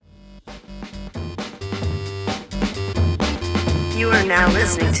You are now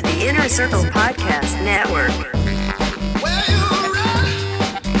listening to the Inner Circle Podcast Network. Where you run,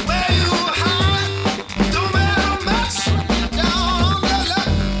 where you hide, don't matter much. Down on the luck,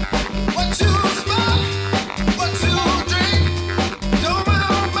 what you smoke, what you drink, don't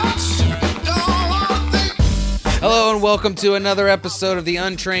matter much. Don't wanna think. Hello and welcome to another episode of The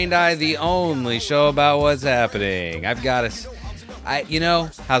Untrained Eye, the only show about what's happening. How's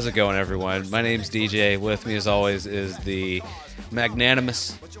it going, everyone? My name's DJ. With me, as always, is the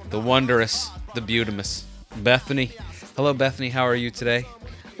magnanimous, the wondrous, the beautimous Bethany. Hello, Bethany. How are you today?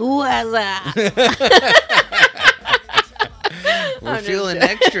 What's up? We're feeling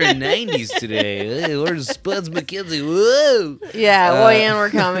extra 90s today. Hey, where's Spuds McKenzie? Whoa! Yeah, well, and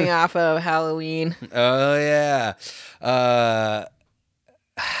we're coming off of Halloween. Oh yeah.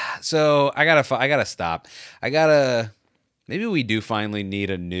 So I gotta stop. Maybe we do finally need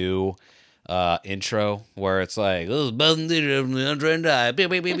a new intro where it's like, this is Buzz and DJ from the Untrained Eye. Pew,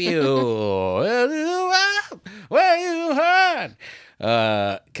 pew, pew, pew. Where you heard?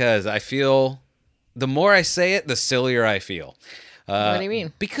 Because I feel the more I say it, the sillier I feel. What do you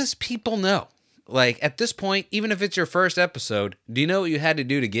mean? Because people know. Like, at this point, even if it's your first episode, do you know what you had to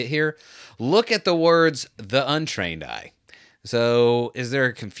do to get here? Look at the words, The Untrained Eye. So, is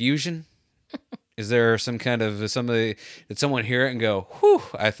there confusion? Is there some kind of did someone hear it and go, whew,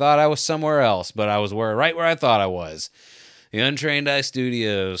 I thought I was somewhere else, but I was right where I thought I was. The Untrained Eye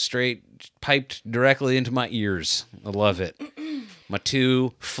Studio, straight piped directly into my ears. I love it. My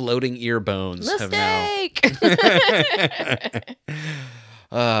two floating ear bones Mistake! have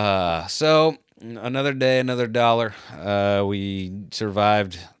now. So another day, another dollar. We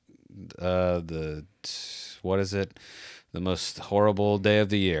survived what is it? The most horrible day of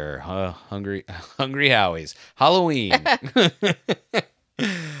the year. Hungry Howie's. Halloween.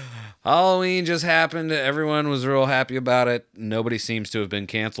 Halloween just happened. Everyone was real happy about it. Nobody seems to have been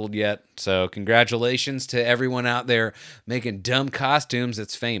canceled yet. So congratulations to everyone out there making dumb costumes.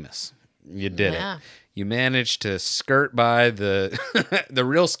 It's famous. You did it. You managed to skirt by the the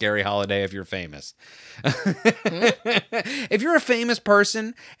real scary holiday if you're famous. If you're a famous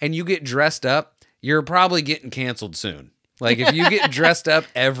person and you get dressed up, you're probably getting canceled soon. Like, if you get dressed up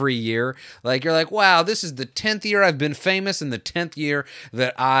every year, like, you're like, wow, this is the 10th year I've been famous and the 10th year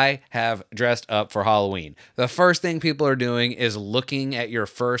that I have dressed up for Halloween. The first thing people are doing is looking at your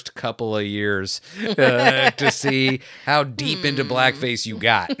first couple of years to see how deep into blackface you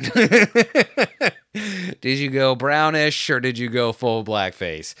got. Did you go brownish or did you go full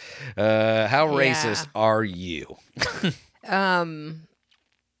blackface? How racist are you?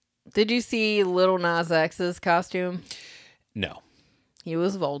 Did you see Lil Nas X's costume? No. He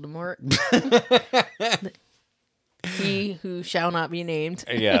was Voldemort. He who shall not be named.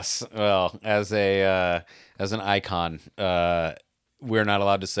 Yes. Well, as an icon, we're not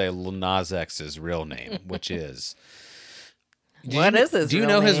allowed to say Lil Nas X's real name, which is. What is his real name? Do you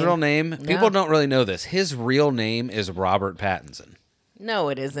know his real name? No. People don't really know this. His real name is Robert Pattinson. No,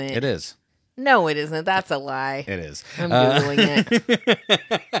 it isn't. It is. No, it isn't. That's a lie. It is. I'm Googling it.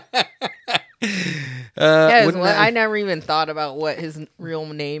 I never even thought about what his real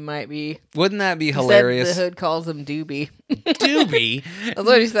name might be. Wouldn't that be He hilarious? said the hood calls him Doobie. Doobie? That's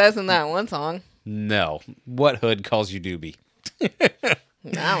what he says in that one song. No. What hood calls you Doobie? I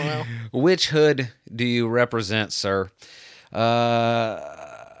don't know. Which hood do you represent, sir? Yeah,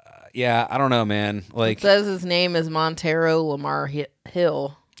 I don't know, man. Like, It says his name is Montero Lamar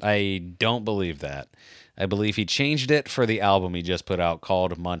Hill. I don't believe that. I believe he changed it for the album he just put out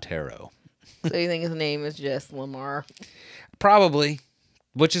called Montero. So you think his name is just Lamar? Probably,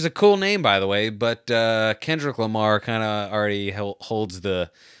 which is a cool name, by the way, but Kendrick Lamar kind of already holds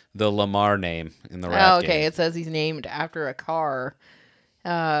the Lamar name in the rap game. It says he's named after a car.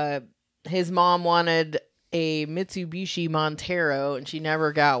 His mom wanted a Mitsubishi Montero, and she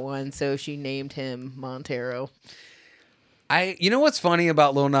never got one, so she named him Montero. You know what's funny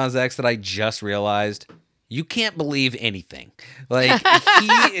about Lil Nas X that I just realized? You can't believe anything. Like, he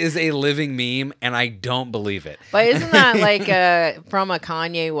is a living meme, and I don't believe it. But isn't that like from a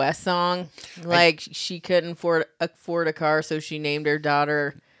Kanye West song? Like, she couldn't afford a car, so she named her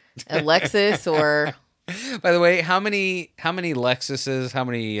daughter Alexis, or... By the way, how many Lexuses, how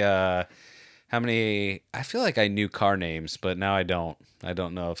many, I feel like I knew car names, but now I don't. I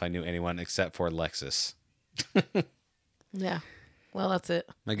don't know if I knew anyone except for Lexus. Yeah. Well, that's it.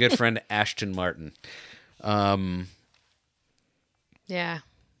 My good friend Ashton Martin. Yeah.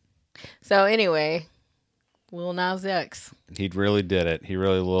 So anyway, Lil Nas X. He really did it. He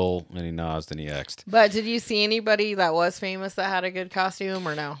really and he nosed and he X'd. But did you see anybody that was famous that had a good costume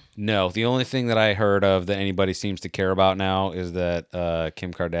or no? No, the only thing that I heard of that anybody seems to care about now is that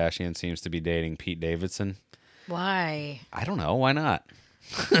Kim Kardashian seems to be dating Pete Davidson. Why? I don't know. Why not?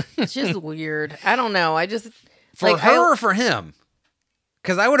 It's just weird. I don't know. I just For her or for him?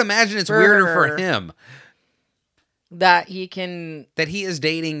 Because I would imagine it's weirder for him. That he can... That he is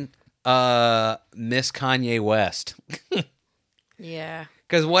dating Miss Kanye West. Yeah.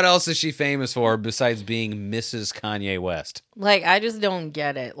 Because what else is she famous for besides being Mrs. Kanye West? Like, I just don't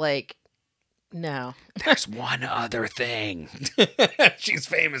get it. Like, no. There's one other thing she's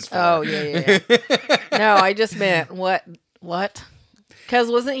famous for. Oh, yeah. No, I just meant, what? Because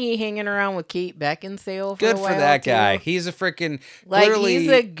wasn't he hanging around with Kate Beckinsale for Good a for while, that too? guy. He's a freaking... Like, clearly,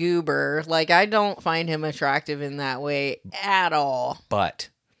 he's a goober. Like, I don't find him attractive in that way at all. But...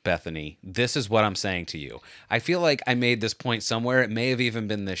 Bethany, this is what I'm saying to you. I feel like I made this point somewhere. It may have even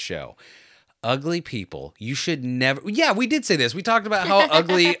been this show. Ugly people, you should never... Yeah, we did say this. We talked about how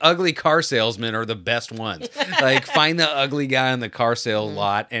ugly car salesmen are the best ones. Like, find the ugly guy on the car sale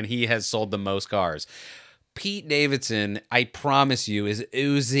lot, and he has sold the most cars. Pete Davidson, I promise you, is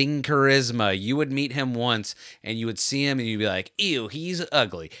oozing charisma. You would meet him once, and you would see him, and you'd be like, ew, he's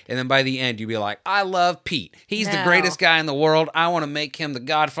ugly. And then by the end, you'd be like, I love Pete. He's the greatest guy in the world. I want to make him the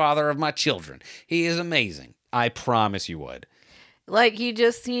godfather of my children. He is amazing. I promise you would. Like, he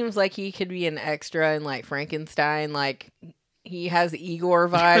just seems like he could be an extra in, like, Frankenstein. Like, he has Igor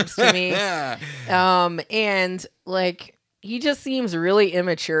vibes to me. And, like, he just seems really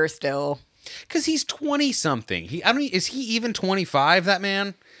immature still. Because he's 20-something. Is he even 25, that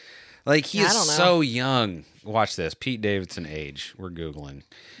man? Like, he is so young. Watch this. Pete Davidson age. We're Googling.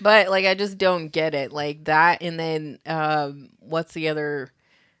 But, like, I just don't get it. Like, that, and then, what's the other...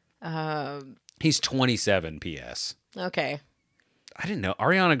 He's 27, P.S. Okay. I didn't know.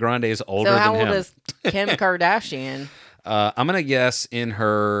 Ariana Grande is older so than him. how old is Kim Kardashian? I'm going to guess in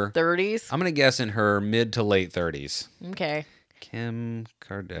her... 30s? I'm going to guess in her mid to late 30s. Okay. Kim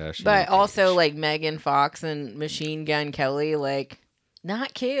Kardashian. But also, age. like, Megan Fox and Machine Gun Kelly, like,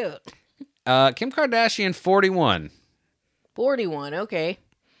 not cute. Kim Kardashian, 41. 41, okay.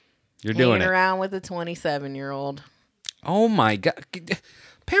 You're doing Hanging it. around with a 27-year-old. Oh, my God.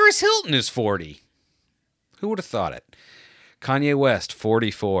 Paris Hilton is 40. Who would have thought it? Kanye West,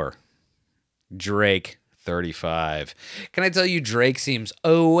 44. Drake, 35. Can I tell you, Drake seems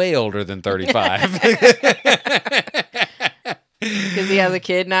way older than 35. Because he has a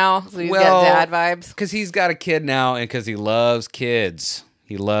kid now, so he's got dad vibes. Because he's got a kid now, and because he loves kids.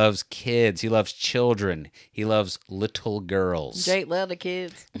 He loves kids. He loves children. He loves little girls. Drake love the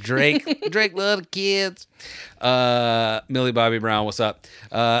kids. Drake love the kids. Millie Bobby Brown, what's up?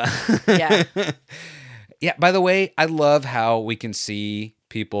 Yeah. Yeah, by the way, I love how we can see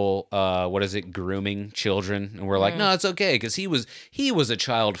people, grooming children. And we're like, no, it's okay, because he was a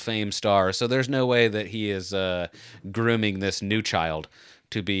child fame star, so there's no way that he is grooming this new child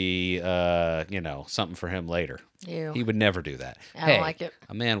to be, something for him later. Ew. He would never do that. I don't like it.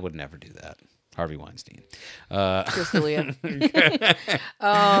 A man would never do that. Harvey Weinstein. Crystalia.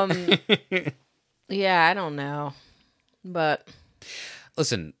 Yeah, I don't know. But...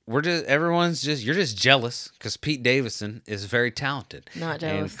 Listen, you're just jealous because Pete Davidson is very talented. Not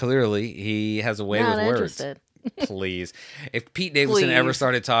jealous. And clearly he has a way Not with interested. words. Please. If Pete Davidson ever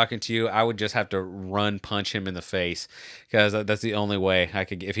started talking to you, I would just have to punch him in the face, because that's the only way I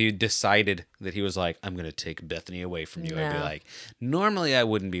could. If he decided that he was like, I'm going to take Bethany away from you, I'd be like, normally I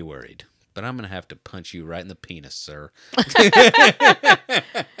wouldn't be worried, but I'm going to have to punch you right in the penis, sir. I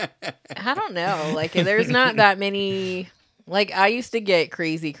don't know. Like, there's not that many... Like, I used to get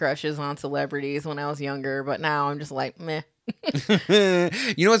crazy crushes on celebrities when I was younger, but now I'm just like, meh.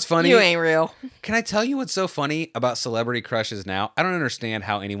 You know what's funny? You ain't real. Can I tell you what's so funny about celebrity crushes now? I don't understand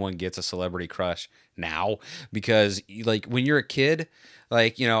how anyone gets a celebrity crush now, because, like, when you're a kid,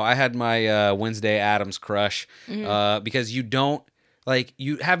 like, I had my Wednesday Addams crush, because you don't, like,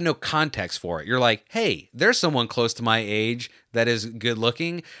 you have no context for it. You're like, hey, there's someone close to my age that is good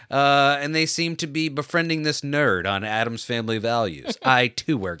looking, and they seem to be befriending this nerd on Addams Family Values. I,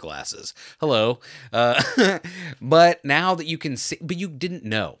 too, wear glasses. Hello. But now that you can see, but you didn't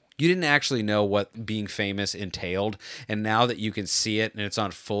know. You didn't actually know what being famous entailed, and now that you can see it and it's on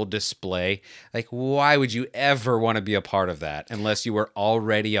full display, like, why would you ever want to be a part of that unless you were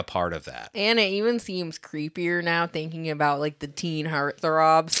already a part of that? And it even seems creepier now thinking about, like, the teen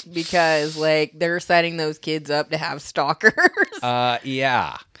heartthrobs, because, like, they're setting those kids up to have stalkers.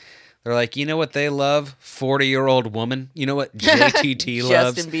 Yeah. They're like, you know what they love? 40-year-old woman. You know what JTT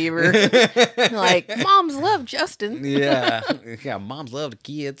loves? Justin Bieber. Like, moms love Justin. Yeah. Yeah, moms love the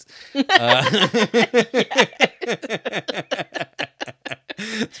kids.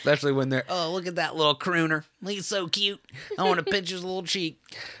 Especially when they're, oh, look at that little crooner. He's so cute. I want to pinch his little cheek.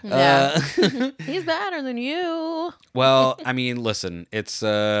 Yeah. He's better than you. Well, I mean, listen, it's,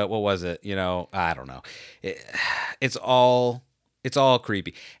 what was it? You know, I don't know. It's all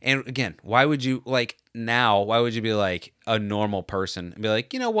creepy. And again, why would you be like a normal person and be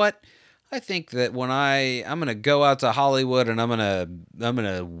like, you know what? I think that when I'm going to go out to Hollywood and I'm going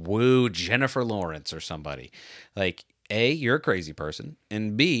to woo Jennifer Lawrence or somebody. Like, A, you're a crazy person.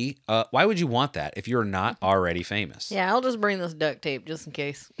 And B, why would you want that if you're not already famous? Yeah, I'll just bring this duct tape just in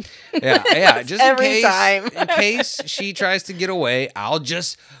case. Yeah, just Every time. in case she tries to get away, I'll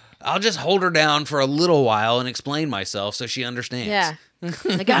just hold her down for a little while and explain myself so she understands. Yeah.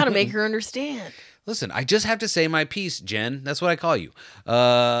 I got to make her understand. Listen, I just have to say my piece, Jen. That's what I call you.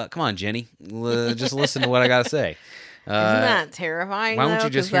 Come on, Jenny. Just listen to what I got to say. Isn't that terrifying? Why won't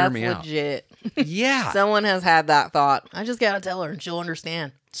you just hear me out? Legit. Yeah. Someone has had that thought. I just got to tell her and she'll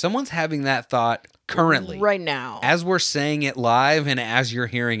understand. Someone's having that thought currently. Right now. As we're saying it live and as you're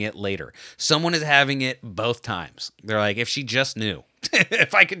hearing it later. Someone is having it both times. They're like, if she just knew.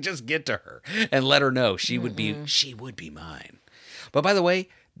 If I could just get to her and let her know, she would be mine. But by the way,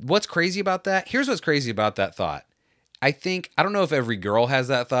 what's crazy about that? Here's what's crazy about that thought. I don't know if every girl has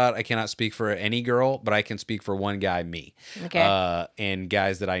that thought. I cannot speak for any girl, but I can speak for one guy, me. Okay. And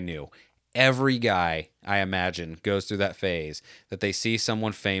guys that I knew. Every guy, I imagine, goes through that phase that they see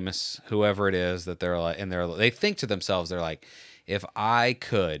someone famous, whoever it is, that they're like, and they think to themselves, they're like, if I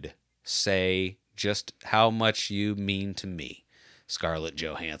could say just how much you mean to me, Scarlett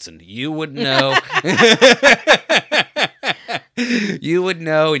Johansson, you would know. You would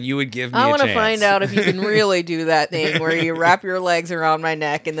know, and you would give me a chance. I want to find out if you can really do that thing where you wrap your legs around my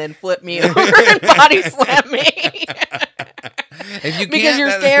neck and then flip me over and body slam me. If you Because can't, you're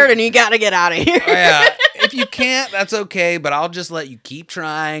scared and you got to get out of here. Yeah. If you can't, that's okay, but I'll just let you keep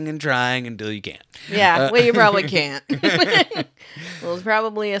trying and trying until you can. Yeah, well, you probably can't. Well, it's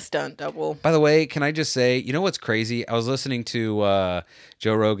probably a stunt double. By the way, can I just say, you know what's crazy? I was listening to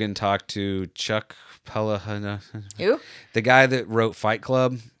Joe Rogan talk to Chuck Palahniuk. Who? The guy that wrote Fight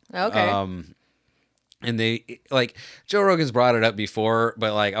Club. Okay. And Joe Rogan's brought it up before,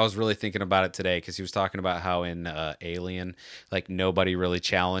 but like I was really thinking about it today because he was talking about how in Alien, like nobody really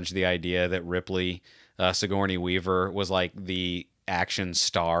challenged the idea that Ripley, Sigourney Weaver, was like the action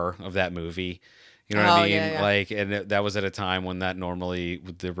star of that movie. You know what I mean? Yeah. Like, and that was at a time when there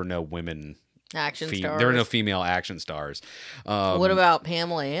were no women. Action stars. There were no female action stars. What about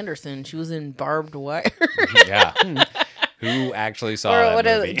Pamela Anderson? She was in Barbed Wire. Yeah. Who actually saw Or that what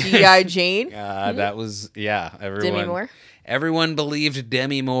movie? G.I. Jane? That was, yeah. Demi Moore? Everyone believed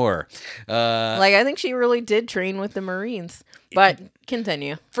Demi Moore. I think she really did train with the Marines. But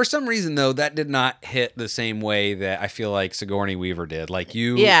continue. For some reason, though, that did not hit the same way that I feel like Sigourney Weaver did. Like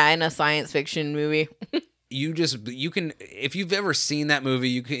you... Yeah, in a science fiction movie. You can, if you've ever seen that movie,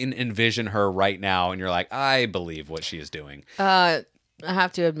 you can envision her right now, and you're like, I believe what she is doing. I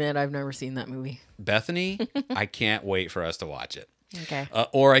have to admit, I've never seen that movie. Bethany, I can't wait for us to watch it. Okay.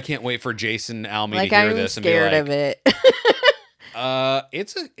 Or I can't wait for Jason Alme to hear I'm this and be scared like, of it.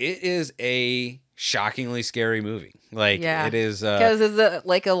 it is a shockingly scary movie. Like, Yeah. it is. Because is it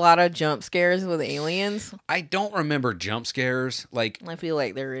like a lot of jump scares with aliens? I don't remember jump scares. Like, I feel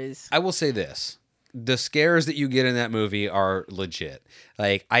like there is. I will say this. The scares that you get in that movie are legit.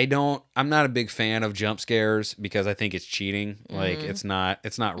 Like, I'm not a big fan of jump scares because I think it's cheating. Like, it's not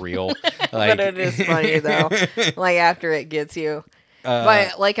real. Like, But it is funny though. Like after it gets you.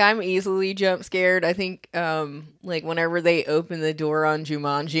 But like I'm easily jump scared. I think like whenever they opened the door on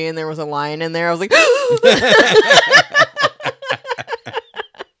Jumanji and there was a lion in there, I was like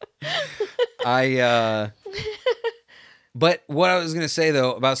But what I was going to say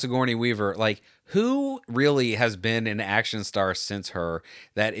though about Sigourney Weaver, like, who really has been an action star since her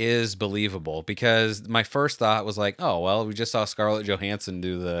that is believable? Because my first thought was like, oh, well, we just saw Scarlett Johansson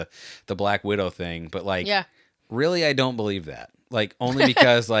do the Black Widow thing. But like, yeah. Really, I don't believe that. Like, only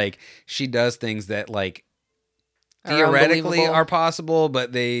because like she does things that like theoretically unbelievable. are possible,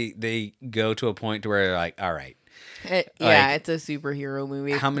 but they go to a point to where they're like, all right. It's a superhero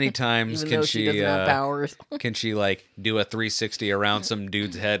movie. How many times Even can though she doesn't have powers? Can she like do a 360 around some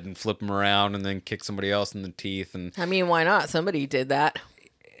dude's head and flip him around and then kick somebody else in the teeth? And I mean, why not? Somebody did that.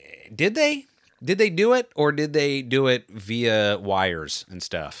 did they? Did they do it, or did they do it via wires and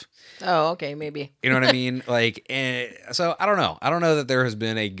stuff? Oh, okay, maybe. You know what I mean? Like, so I don't know. I don't know that there has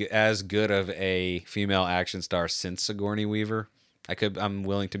been as good of a female action star since Sigourney Weaver. I'm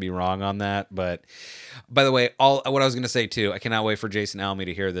willing to be wrong on that, but by the way, what I was going to say too, I cannot wait for Jason Alme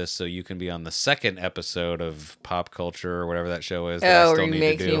to hear this, so you can be on the second episode of Pop Culture or whatever that show is. That I Oh, still he need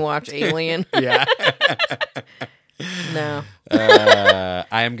makes to do. me watch Alien. Yeah. No, I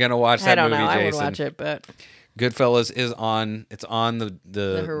am gonna watch that I don't movie, know. I would Jason. watch it, but Goodfellas is on. It's on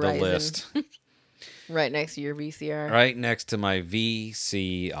the horizon. list, right next to your VCR. right next to my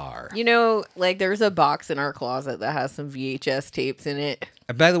VCR. You know, like there's a box in our closet that has some VHS tapes in it.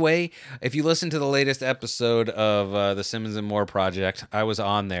 By the way, if you listen to the latest episode of the Simmons and More Project, I was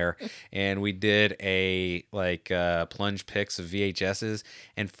on there, and we did a plunge picks of VHSs,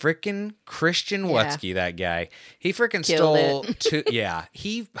 and frickin' Christian Yeah. Wutzke, that guy, he frickin' Killed stole it. two. Yeah,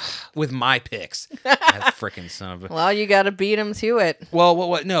 he with my picks. That frickin' son of a. Well, you got to beat him to it. Well,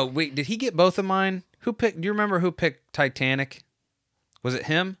 what? No, wait. Did he get both of mine? Who picked? Do you remember who picked Titanic? Was it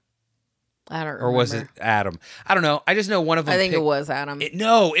him I don't remember. or was it Adam? I don't know. I just know one of them. I think it picked- was Adam.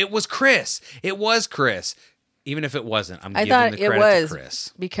 No, it was Chris. It was Chris. Even if it wasn't, I'm I giving thought the it credit was to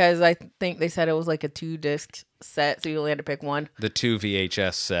Chris. because I think they said it was like a 2-disc set, so you only had to pick one. The 2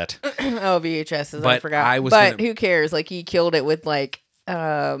 VHS set. Oh, VHSs. I But forgot. I was but gonna- who cares? Like he killed it with like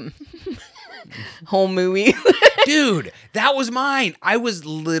home movie. Dude, that was mine. I was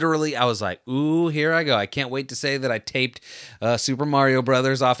like, ooh, here I go. I can't wait to say that I taped Super Mario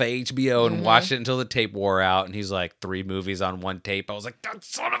Brothers off of HBO and watched it until the tape wore out. And he's like, 3 movies on one tape. I was like, that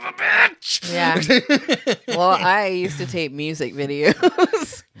son of a bitch. Yeah. Well, I used to tape music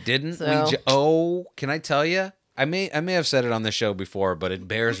videos. Didn't So- we? Can I tell you? I may have said it on the show before, but it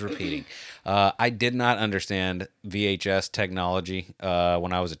bears repeating. I did not understand VHS technology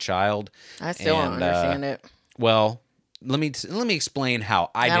when I was a child. I still don't And, understand it. Well, let me explain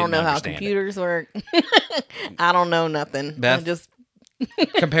how I I don't didn't know how understand it. computers work. I don't know nothing. Beth, I just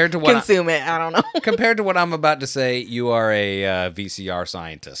Compared to what consume it. I don't know. compared to what I'm about to say, you are a VCR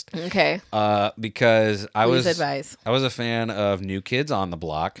scientist. Okay. Because I Please was advise. I was a fan of New Kids on the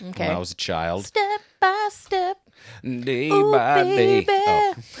Block Okay. when I was a child. Step by step. Day Ooh, by day.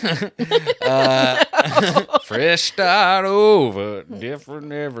 baby. Fresh start over,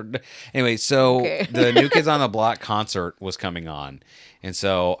 different every day. Anyway, so Okay. the New Kids on the Block concert was coming on. And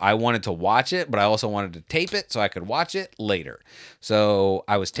so I wanted to watch it, but I also wanted to tape it so I could watch it later. So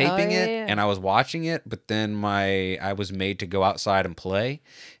I was taping it yeah. and I was watching it, but then I was made to go outside and play.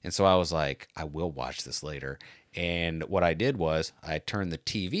 And so I was like, I will watch this later. And what I did was I turned the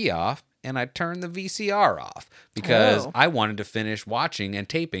TV off and I turned the VCR off because Oh. I wanted to finish watching and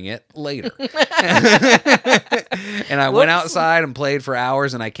taping it later. And I went Whoops. outside and played for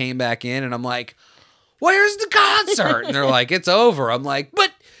hours and I came back in and I'm like, where's the concert? And they're like, it's over. I'm like,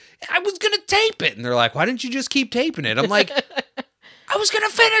 but I was going to tape it. And they're like, why didn't you just keep taping it? I'm like, I was going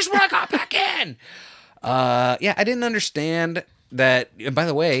to finish when I got back in. Yeah, I didn't understand that. And by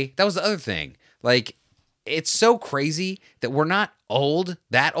the way, that was the other thing. Like, it's so crazy that we're not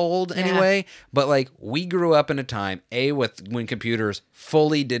that old anyway, but like we grew up in a time, when computers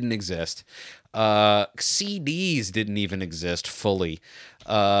fully didn't exist. CDs didn't even exist fully.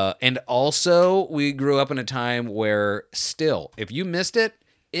 And also we grew up in a time where still, if you missed it,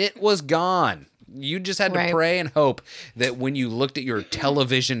 it was gone. You just had to Right. pray and hope that when you looked at your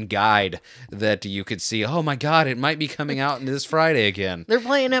television guide that you could see, oh my God, it might be coming out this Friday again. They're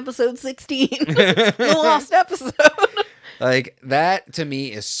playing episode 16. The lost episode. Like that to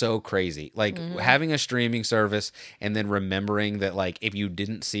me is so crazy. Like Mm-hmm. having a streaming service and then remembering that like if you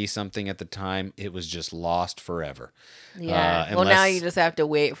didn't see something at the time, it was just lost forever. Yeah. Well, now unless- you just have to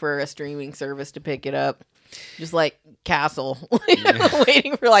wait for a streaming service to pick it up. Just like Castle.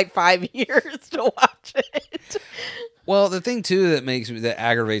 Waiting for like 5 years to watch it. Well, the thing too that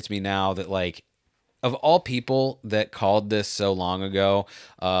aggravates me now that like of all people that called this so long ago,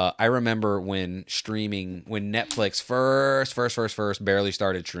 I remember when Netflix first barely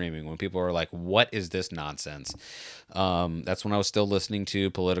started streaming, when people were like, what is this nonsense? That's when I was still listening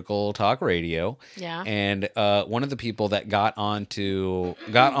to political talk radio. Yeah. And one of the people that got on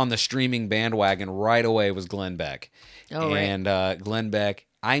the streaming bandwagon right away was Glenn Beck. Oh, right. And Glenn Beck,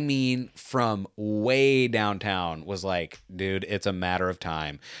 I mean, from way downtown, was like, dude, it's a matter of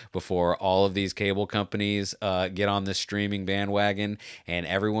time before all of these cable companies get on this streaming bandwagon, and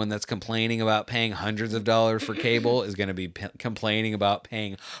everyone that's complaining about paying hundreds of dollars for cable is going to be complaining about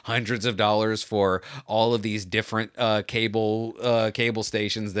paying hundreds of dollars for all of these different cable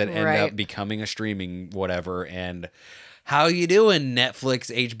stations that end Right. up becoming a streaming whatever. And How you doing, Netflix,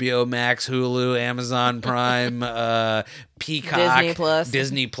 HBO Max, Hulu, Amazon Prime, Peacock,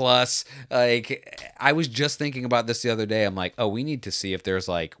 Disney Plus? Like, I was just thinking about this the other day. I'm like, oh, we need to see if there's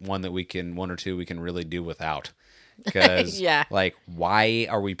like one or two we can really do without. Because, Yeah. like, why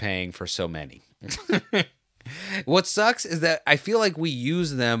are we paying for so many? What sucks is that I feel like we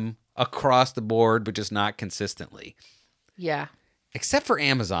use them across the board, but just not consistently. Yeah. Except for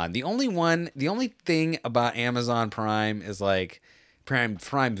Amazon. The only thing about Amazon Prime is like Prime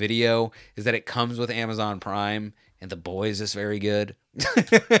Video is that it comes with Amazon Prime, and The Boys is very good.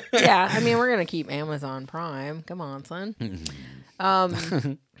 Yeah. I mean, we're going to keep Amazon Prime. Come on, son.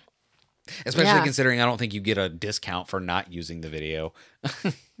 Especially Yeah. considering I don't think you get a discount for not using the video.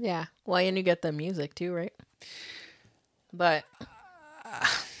 Yeah. Well, and you get the music too, right? But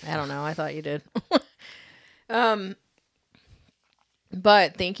I don't know. I thought you did.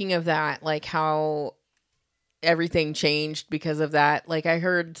 But thinking of that, like how everything changed because of that. Like I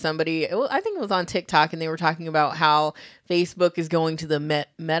heard somebody, I think it was on TikTok, and they were talking about how Facebook is going to the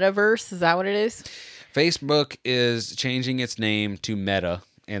metaverse. Is that what it is? Facebook is changing its name to Meta,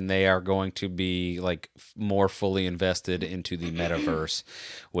 and they are going to be like more fully invested into the metaverse,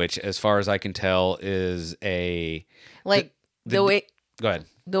 which, as far as I can tell, is Like the way Go ahead.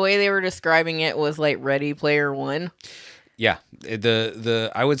 the way they were describing it was like Ready Player One. Yeah,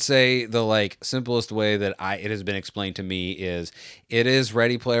 the I would say the like simplest way that it has been explained to me is it is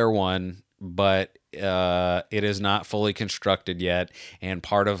Ready Player One, but it is not fully constructed yet, and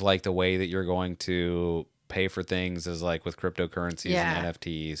part of like the way that you're going to pay for things is like with cryptocurrencies and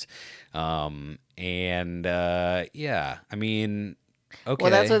NFTs, yeah, I mean, okay.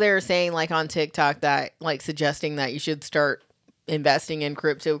 Well, that's what they were saying, like on TikTok, that like suggesting that you should start investing in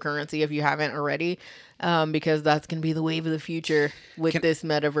cryptocurrency if you haven't already, because that's going to be the wave of the future with this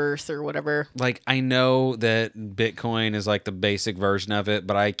metaverse or whatever. Like, I know that Bitcoin is like the basic version of it,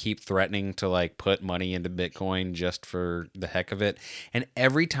 but I keep threatening to like put money into Bitcoin just for the heck of it. And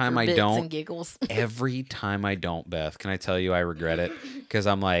every time I Bits don't, and giggles. every time I don't, Beth, can I tell you I regret it? Because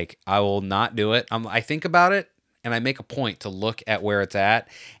I'm like, I will not do it. I think about it, and I make a point to look at where it's at,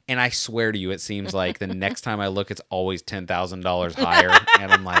 and I swear to you, it seems like the next time I look, it's always $10,000 higher,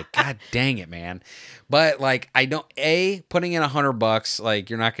 and I'm like, God dang it, man. But like, I don't, putting in $100, like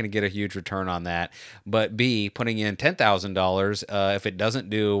you're not going to get a huge return on that. But B, putting in $10,000, if it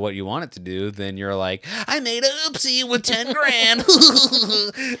doesn't do what you want it to do, then you're like, I made a oopsie with 10 grand.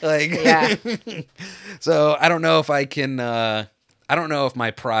 Like, Yeah. So I don't know if I can. I don't know if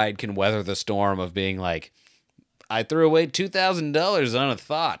my pride can weather the storm of being like, I threw away $2,000 on a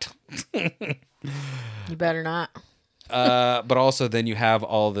thought. You better not. But also then you have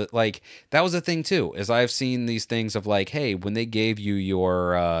all the, like, that was the thing too, is I've seen these things of like, hey, when they gave you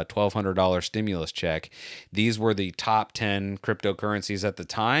your $1,200 stimulus check, these were the top 10 cryptocurrencies at the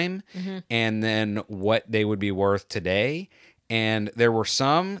time, and then what they would be worth today. And there were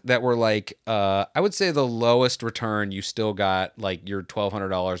some that were like, I would say the lowest return you still got, like your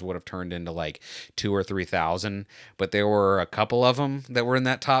 $1,200 would have turned into like 2,000 or 3,000. But there were a couple of them that were in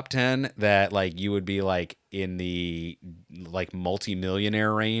that top 10 that like you would be like in the like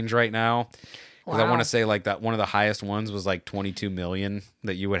multi-millionaire range right now. Because I Wow. want to say like that one of the highest ones was like 22 million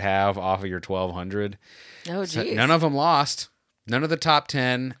that you would have off of your 1,200. Oh, So geez. none of them lost. None of the top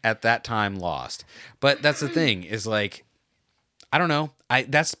 10 at that time lost. But that's the thing is like, I don't know.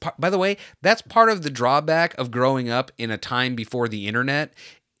 By the way, that's part of the drawback of growing up in a time before the internet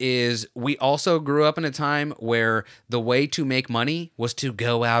is we also grew up in a time where the way to make money was to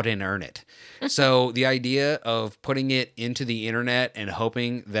go out and earn it. So the idea of putting it into the internet and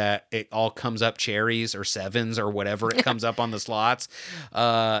hoping that it all comes up cherries or sevens or whatever it comes up on the slots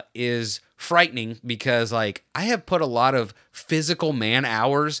is frightening, because like I have put a lot of physical man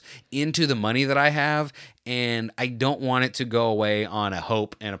hours into the money that I have, and I don't want it to go away on a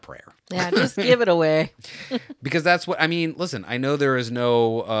hope and a prayer. Yeah, just give it away. Because that's what I mean. Listen, I know there's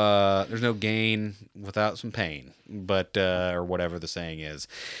no gain without some pain, but or whatever the saying is.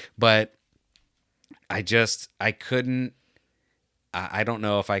 But I couldn't. I don't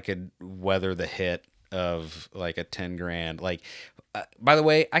know if I could weather the hit of like a 10 grand. Like, by the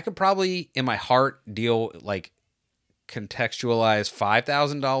way, I could probably in my heart deal like contextualize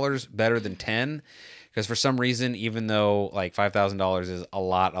 $5,000 better than 10. Because for some reason, even though like $5,000 is a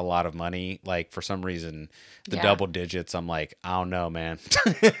lot of money, like for some reason, the double digits, I'm like, I don't know, man.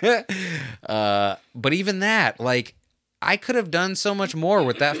 But even that, like, I could have done so much more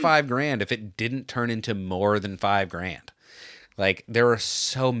with that 5 grand if it didn't turn into more than 5 grand. Like, there are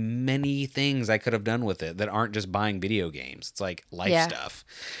so many things I could have done with it that aren't just buying video games. It's like life stuff.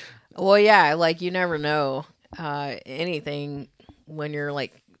 Well, yeah, like you never know. anything when you're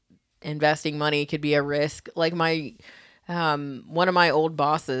like investing money could be a risk. Like my one of my old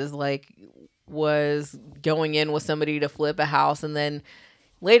bosses like was going in with somebody to flip a house, and then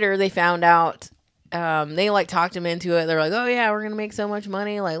later they found out they like talked him into it. They're like, oh yeah, we're gonna make so much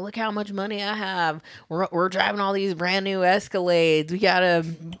money, like look how much money I have, we're driving all these brand new Escalades, we got a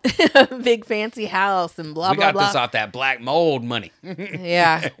big fancy house and blah We blah got blah. this off that black mold money.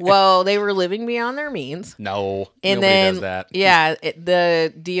 Yeah, well, they were living beyond their means. No, And nobody then, does that. yeah,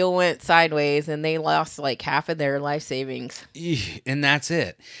 the deal went sideways, and they lost like half of their life savings. And that's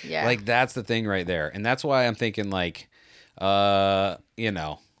it. Yeah. Like that's the thing right there. And that's why I'm thinking like,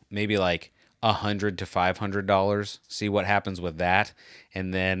 maybe like $100 to $500. See what happens with that.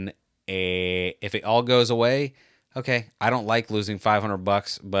 And then if it all goes away, okay, I don't like losing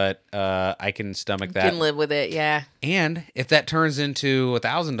 $500, but I can stomach that. Can live with it, yeah. And if that turns into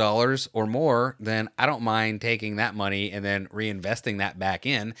 $1,000 or more, then I don't mind taking that money and then reinvesting that back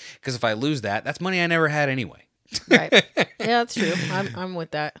in. Because if I lose that, that's money I never had anyway. Right. Yeah, that's true. I'm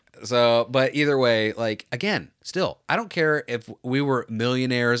with that. So, but either way, like again, still, I don't care if we were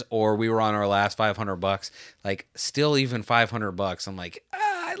millionaires or we were on our last $500. Like, still, even $500, I'm like,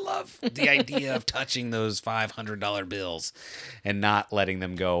 I love the idea of touching those $500 bills and not letting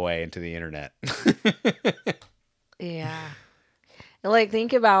them go away into the internet. Yeah. Like,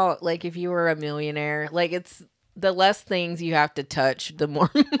 think about like if you were a millionaire, like it's the less things you have to touch, the more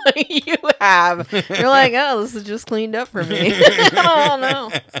money you have. You're like, oh, this is just cleaned up for me. I don't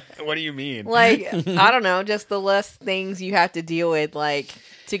know. What do you mean? Like, I don't know, just the less things you have to deal with, like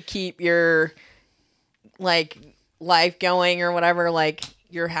to keep your like life going or whatever, like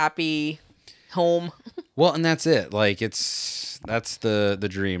your happy home. Well, and that's it. Like that's the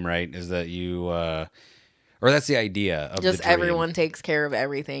dream, right? Is that you or that's the idea of Just the dream. everyone takes care of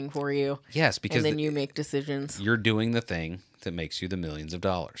everything for you. Yes, because And then you make decisions. you're doing the thing that makes you the millions of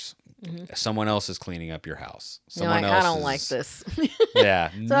dollars. Someone else is cleaning up this. You're Someone like, else I don't is, like this. Yeah,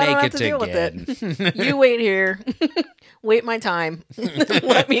 So I don't make have it to deal with again. You wait here. Wait my time.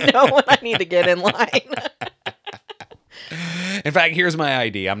 Let me know when I need to get in line. In fact, here's my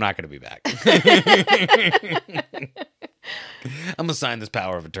ID. I'm not going to be back. I'm going to sign this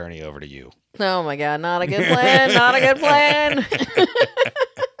power of attorney over to you. Oh my God, not a good plan. Not a good plan.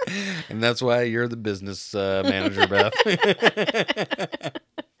 And that's why you're the business manager, Beth.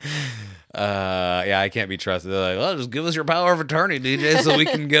 Yeah, I can't be trusted. They're like, well, just give us your power of attorney, DJ, so we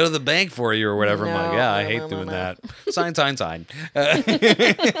can go to the bank for you or whatever. I'm like, No, yeah, I no, hate no, doing no. that. Sign.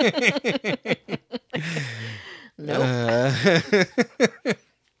 Nope.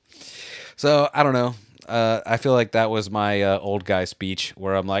 So, I don't know. I feel like that was my old guy speech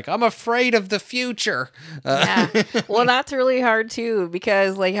where I'm like, I'm afraid of the future. Yeah. Well, that's really hard too,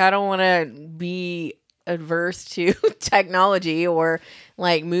 because like I don't want to be adverse to technology or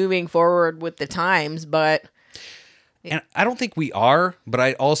like moving forward with the times, but And I don't think we are, but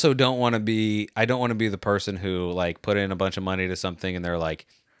I also don't want to be. I don't want to be the person who like put in a bunch of money to something and they're like,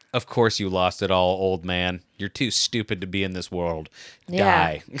 "Of course you lost it all, old man. You're too stupid to be in this world.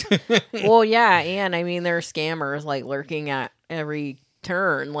 Yeah. Die." well, yeah, and I mean there are scammers like lurking at every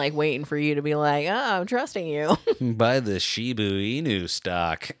turn, like waiting for you to be like, "Oh, I'm trusting you." Buy the Shibu Inu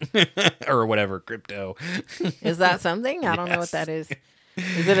stock or whatever crypto. Is that something? I don't know what Yes. that is.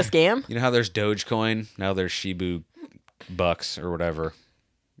 Is it a scam? You know how there's Dogecoin? Now there's Shibu bucks or whatever.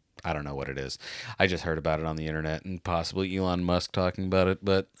 I don't know what it is. I just heard about it on the internet and possibly Elon Musk talking about it,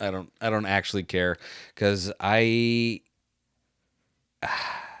 but I don't actually care because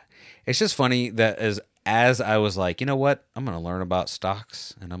it's just funny that as I was like, you know what? I'm going to learn about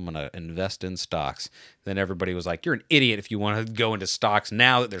stocks and I'm going to invest in stocks. Then everybody was like, you're an idiot if you want to go into stocks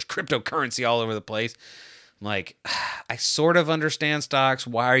now that there's cryptocurrency all over the place. I'm like, I sort of understand stocks.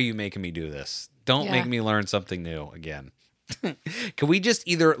 Why are you making me do this? Don't Yeah. make me learn something new again. Can we just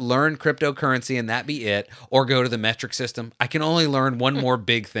either learn cryptocurrency and that be it, or go to the metric system? I can only learn one more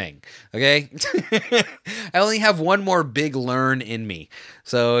big thing, okay? I only have one more big learn in me.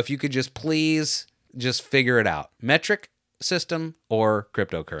 So if you could just please just figure it out. Metric system or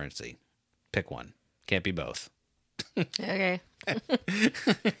cryptocurrency. Pick one. Can't be both. Okay.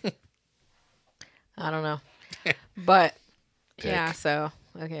 I don't know. But yeah, so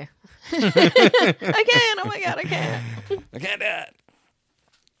okay. I can. Oh my God, I can. I can't do it.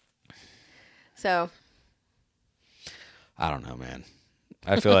 So I don't know, man.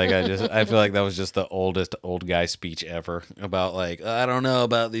 I feel like that was just the oldest old guy speech ever about like, I don't know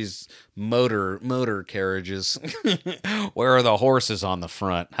about these motor carriages. Where are the horses on the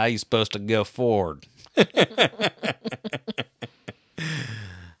front? How you supposed to go forward?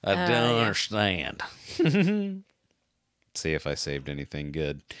 I don't yeah. understand. See if I saved anything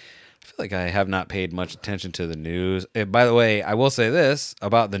good. I feel like I have not paid much attention to the news. By the way, I will say this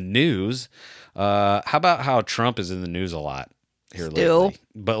about the news. How about how Trump is in the news a lot here Still? lately?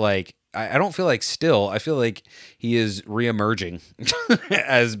 But like, I don't feel like still. I feel like he is reemerging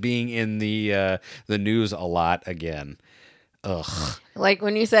as being in the news a lot again. Ugh. Like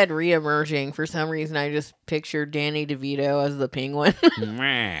when you said reemerging, for some reason I just pictured Danny DeVito as the penguin.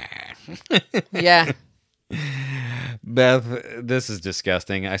 Yeah. Beth, this is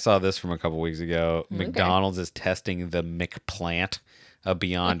disgusting. I saw this from a couple weeks ago. McDonald's is testing the McPlant, a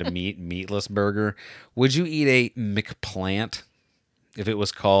Beyond Meat meatless burger. Would you eat a McPlant if it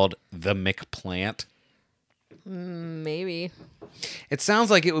was called the McPlant? Maybe. It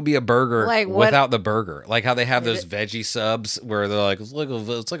sounds like it would be a burger Like what- without the burger. Like how they have those veggie subs where they're like, it's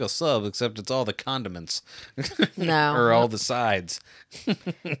like a sub, except it's all the condiments. No. Or all the sides.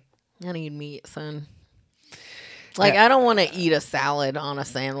 I need meat, son. Like, I don't want to eat a salad on a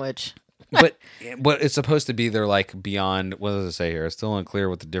sandwich. But it's supposed to be, they're like beyond, what does it say here? It's still unclear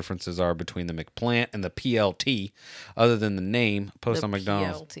what the differences are between the McPlant and the PLT, other than the name. The On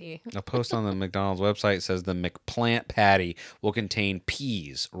McDonald's. PLT. A post on the McDonald's website says the McPlant patty will contain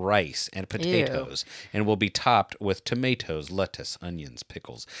peas, rice, and potatoes, and will be topped with tomatoes, lettuce, onions,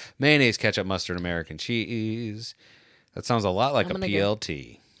 pickles, mayonnaise, ketchup, mustard, American cheese. That sounds a lot like a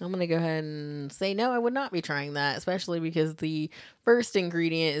PLT. I'm going to go ahead and say no, I would not be trying that, especially because the first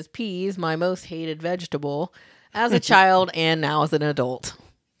ingredient is peas, my most hated vegetable, as a child and now as an adult.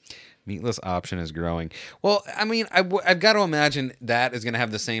 Meatless option is growing. Well, I mean, I've got to imagine that is going to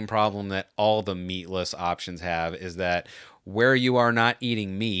have the same problem that all the meatless options have, is that where you are not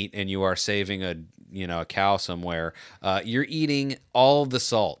eating meat and you are saving a cow somewhere, you're eating all the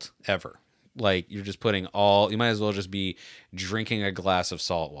salt ever. Like, you're just putting you might as well just be drinking a glass of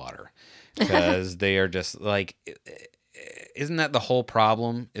salt water, because they are just like, isn't that the whole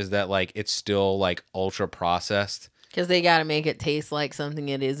problem? Is that like it's still like ultra processed? Because they got to make it taste like something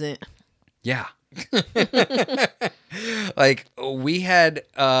it isn't. Yeah. Like we had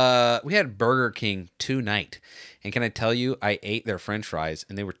Burger King tonight, and can I tell you, I ate their French fries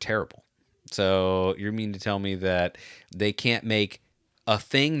and they were terrible. So you mean to tell me that they can't make a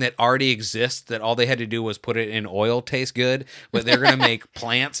thing that already exists, that all they had to do was put it in oil, taste good, but they're going to make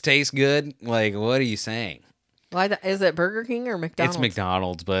plants taste good? Like, what are you saying? Why is it Burger King or McDonald's? It's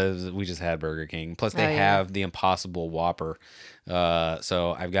McDonald's, but we just had Burger King. Plus, they Oh, yeah. have the Impossible Whopper.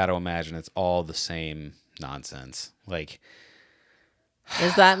 So I've got to imagine it's all the same nonsense. Like,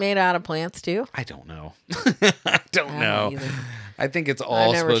 Is that made out of plants too? I don't know. I don't know. either. I think it's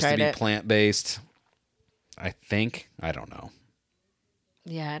all never supposed to tried be it. plant-based. I think. I don't know.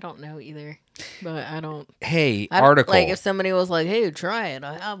 Yeah, I don't know either. But I don't. Hey, I don't- article. Like if somebody was like, "Hey, try it.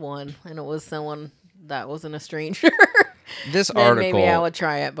 I have one," and it was someone that wasn't a stranger, This then article maybe I would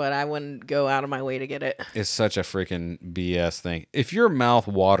try it, but I wouldn't go out of my way to get it. is such a freaking BS thing. If your mouth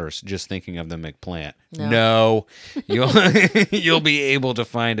waters just thinking of the McPlant, No. no, you'll be able to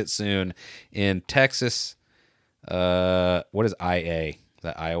find it soon in Texas. What is IA? Is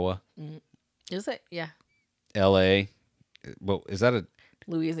that Iowa? Is it? Yeah, LA? Well, is that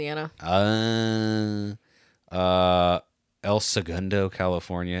Louisiana. El Segundo,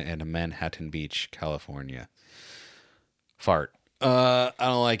 California, and Manhattan Beach, California. Fart. I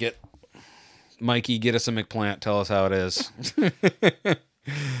don't like it. Mikey, get us a McPlant. Tell us how it is.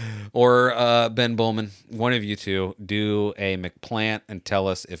 Or Ben Bowman, one of you two, do a McPlant and tell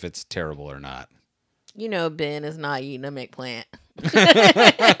us if it's terrible or not. You know, Ben is not eating a McPlant.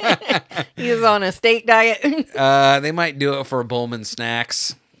 He's on a steak diet. They might do it for Bowman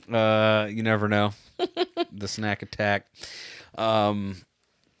snacks. You never know. The snack attack.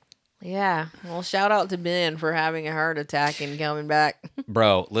 Yeah. Well, shout out to Ben for having a heart attack and coming back.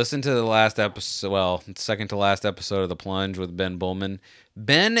 Bro, listen to the last episode. Well, second to last episode of The Plunge with Ben Bowman.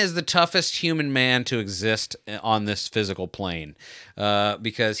 Ben is the toughest human man to exist on this physical plane,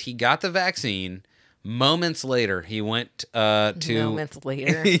 because he got the vaccine. Moments later, he went to. Moments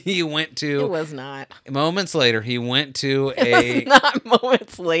later. He went to. It was not. Moments later, he went to a. Not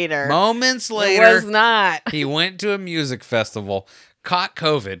moments later. Moments It later, was not. he went to a music festival, caught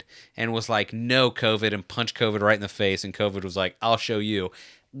COVID, and was like, no COVID, and punched COVID right in the face. And COVID was like, I'll show you.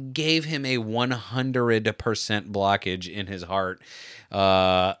 Gave him a 100% blockage in his heart.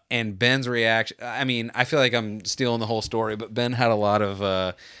 And Ben's reaction, I mean, I feel like I'm stealing the whole story, but Ben had a lot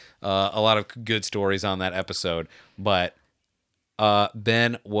of good stories on that episode. But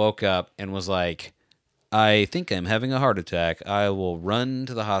Ben woke up and was like, I think I'm having a heart attack. I will run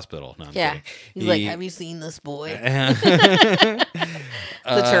to the hospital. No, I'm Yeah. kidding. He's like, have you seen this boy?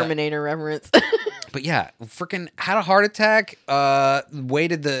 The Terminator reference. But yeah, freaking had a heart attack.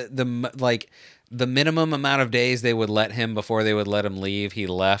 Waited the minimum amount of days they would let him before they would let him leave. He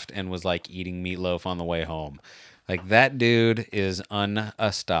left and was like eating meatloaf on the way home. Like that dude is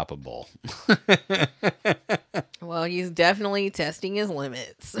unstoppable. Well, he's definitely testing his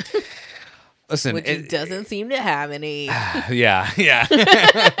limits, Listen, which he doesn't seem to have any. Yeah.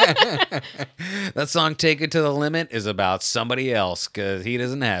 That song "Take It to the Limit" is about somebody else because he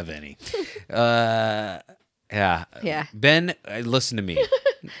doesn't have any. Yeah. Yeah. Ben, listen to me.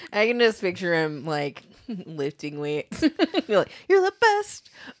 I can just picture him like lifting weights. You're like, you're the best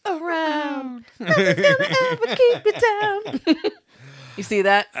around. Nothing's gonna ever keep you down. You see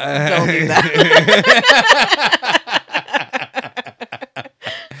that? Don't do that.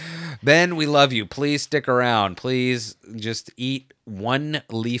 Ben, we love you. Please stick around. Please just eat one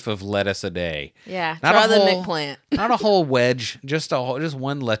leaf of lettuce a day. Yeah, Not try a the whole- McPlant. Not a whole wedge, just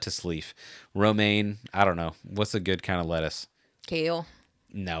one lettuce leaf. Romaine, I don't know. What's a good kind of lettuce? Kale.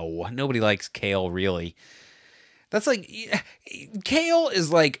 No, nobody likes kale, really. That's like, kale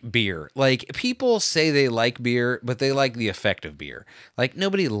is like beer. Like, people say they like beer, but they like the effect of beer. Like,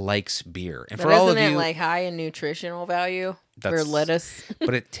 nobody likes beer. And But for all of isn't you, it like high in nutritional value for That's- lettuce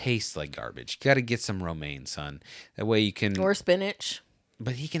but it tastes like garbage. You got to get some romaine, son. That way you can. or spinach?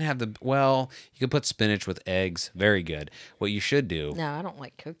 But he can have you can put spinach with eggs. Very good. What you should do. No, I don't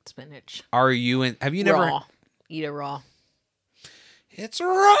like cooked spinach. Have you never? Raw. Eat it raw. It's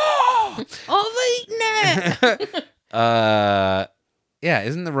raw. I've eaten it. Yeah,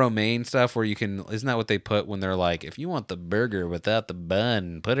 isn't the romaine stuff where isn't that what they put when they're like, if you want the burger without the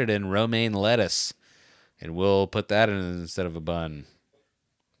bun, put it in romaine lettuce, and we'll put that in instead of a bun.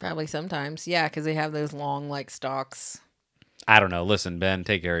 Probably sometimes. Yeah, because they have those long like stalks. I don't know. Listen, Ben,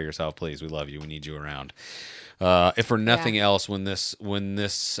 take care of yourself, please. We love you. We need you around. If for nothing else, when this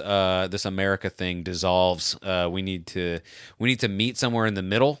America thing dissolves, we need to meet somewhere in the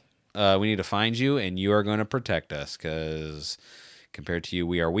middle. We need to find you, and you are going to protect us because compared to you,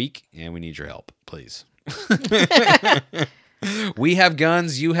 we are weak, and we need your help, please. We have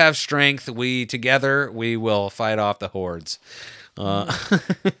guns. You have strength. Together we will fight off the hordes. What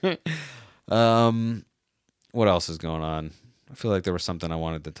else is going on? I feel like there was something I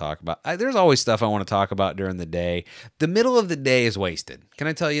wanted to talk about. There's always stuff I want to talk about during the day. The middle of the day is wasted. Can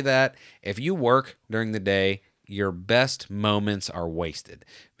I tell you that? If you work during the day, your best moments are wasted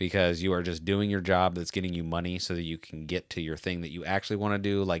because you are just doing your job that's getting you money so that you can get to your thing that you actually want to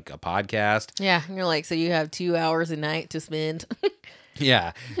do, like a podcast. Yeah, and you're like, so you have 2 hours a night to spend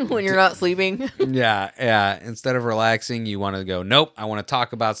Yeah. when you're not sleeping. Yeah. Instead of relaxing, you want to go, nope, I want to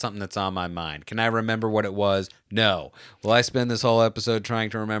talk about something that's on my mind. Can I remember what it was? No. Will I spend this whole episode trying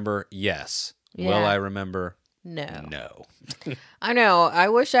to remember? Yes. Will Yeah. I remember? No. No. I know. I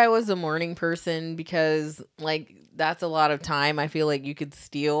wish I was a morning person because, like, that's a lot of time I feel like you could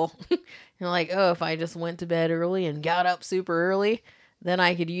steal. You're like, oh, if I just went to bed early and got up super early, then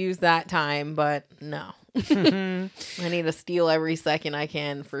I could use that time. But no. I need to steal every second I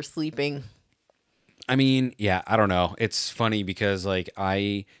can for sleeping. I mean, yeah, I don't know. It's funny because, like,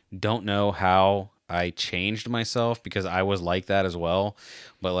 I don't know how I changed myself because I was like that as well.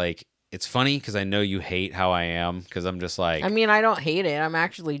 But, like, it's funny because I know you hate how I am because I'm just like... I mean, I don't hate it. I'm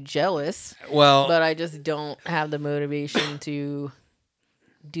actually jealous. Well... But I just don't have the motivation to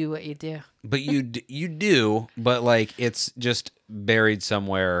do what you do. But you do, but like it's just buried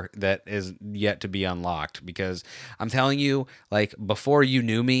somewhere that is yet to be unlocked because I'm telling you, like before you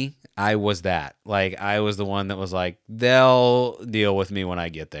knew me, I was that. Like I was the one that was like, they'll deal with me when I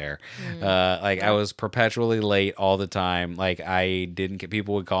get there. I was perpetually late all the time. Like I didn't get,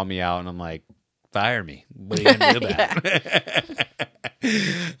 people would call me out and I'm like, fire me. What are you going to do about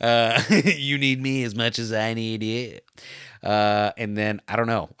it? You need me as much as I need you. And then I don't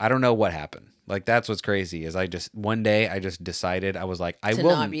know what happened. Like that's what's crazy is one day I just decided I was like, I To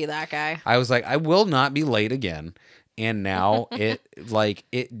will not be that guy. I was like, I will not be late again. And now it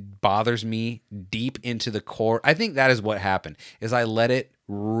bothers me deep into the core. I think that is what happened is I let it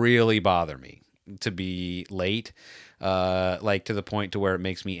really bother me to be late. Like to the point to where it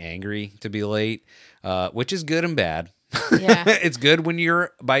makes me angry to be late, which is good and bad. Yeah. It's good when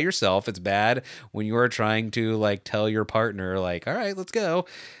you're by yourself. It's bad when you are trying to like tell your partner like, all right, let's go.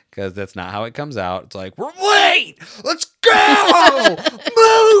 Because that's not how it comes out. It's like, we're late. Let's go.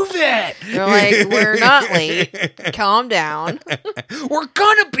 Move it. You're like, we're not late. Calm down. We're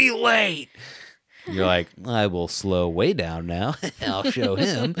going to be late. You're like, I will slow way down now. I'll show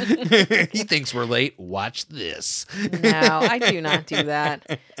him. He thinks we're late. Watch this. No, I do not do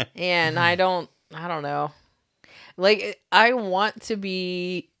that. And I don't know. Like, I want to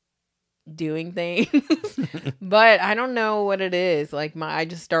be doing things, but I don't know what it is. Like, I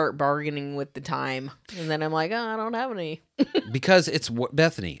just start bargaining with the time, and then I'm like, oh, I don't have any. Because it's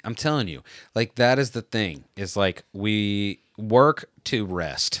Bethany, I'm telling you, like that is the thing. It's like we work to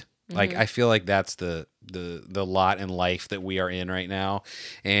rest. Like I feel like that's the lot in life that we are in right now,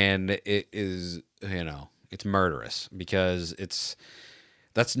 and it is, you know, it's murderous because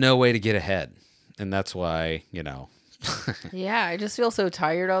that's no way to get ahead, and that's why, you know. Yeah, I just feel so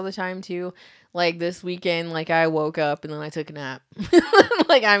tired all the time too. Like this weekend, like I woke up and then I took a nap.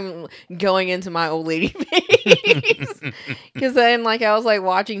 Like I'm going into my old lady phase. Because then like I was like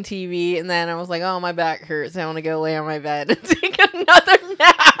watching TV and then I was like, oh, my back hurts. I want to go lay on my bed and take another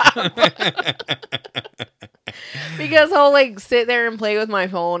nap. Because I'll like sit there and play with my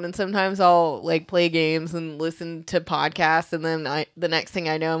phone, and sometimes I'll like play games and listen to podcasts, and then the next thing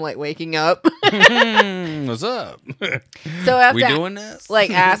I know, I'm like waking up. What's up? So after We doing this?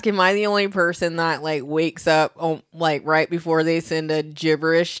 like ask, am I the only person that like wakes up like right before they send a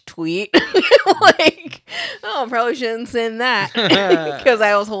gibberish tweet? Like, oh, probably shouldn't send that because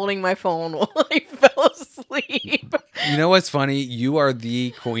I was holding my phone while I fell asleep. You know what's funny? You are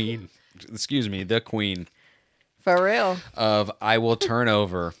the queen. Excuse me, the queen For real. of I will turn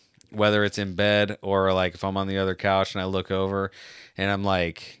over, whether it's in bed or like if I'm on the other couch and I look over and I'm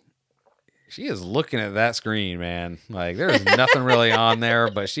like, she is looking at that screen, man. Like there's nothing really on there,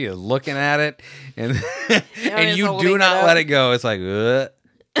 but she is looking at it, and and just you holding do it not up. let it go. It's like, Like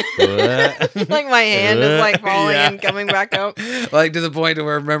my hand is like falling Yeah. and coming back up. like to the point to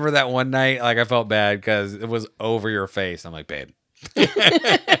where remember that one night, like I felt bad because it was over your face. I'm like, babe. Like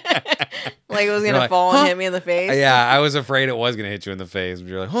it was You're gonna like, fall huh? and hit me in the face. Yeah, I was afraid it was gonna hit you in the face. But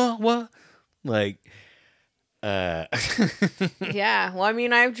you're like, huh, what? Like, Yeah. Well, I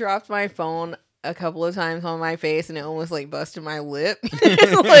mean, I've dropped my phone a couple of times on my face and it almost like busted my lip.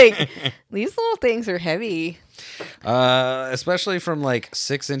 Like these little things are heavy. especially from like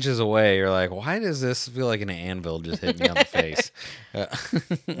 6 inches away. You're like, why does this feel like an anvil just hit me on the face?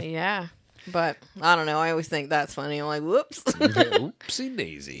 Yeah. But I don't know. I always think that's funny. I'm like, whoops. Oopsie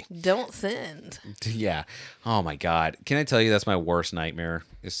daisy. Don't send. Yeah. Oh my God. Can I tell you that's my worst nightmare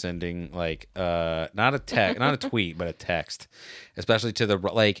is sending like not a tweet, but a text. Especially to the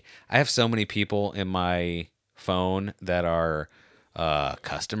like I have so many people in my phone that are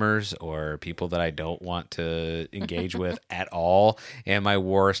customers or people that I don't want to engage with at all. And my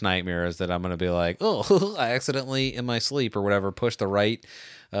worst nightmare is that I'm gonna be like, oh, I accidentally in my sleep or whatever pushed the right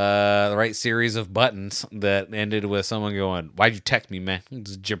series of buttons that ended with someone going, "Why'd you text me, man?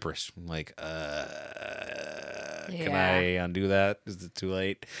 It's gibberish." I'm like, can I undo that? Is it too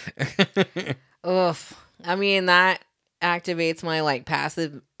late? Ugh. I mean, that activates my like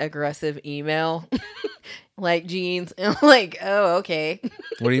passive aggressive email. Like jeans. And I'm like, oh, okay.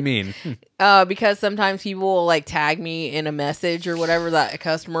 What do you mean? Because sometimes people will like tag me in a message or whatever that a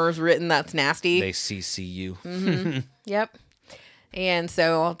customer's written that's nasty. They CC you. Yep. And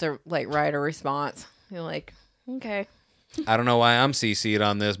so I'll have to like write a response. You're like, okay. I don't know why I'm CC'd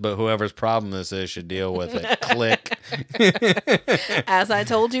on this, but whoever's problem this is should deal with it. Click. As I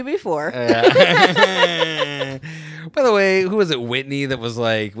told you before. By the way, who was it? Whitney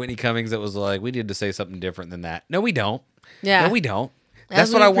Cummings that was like, we need to say something different than that. No, we don't. Yeah. No, we don't.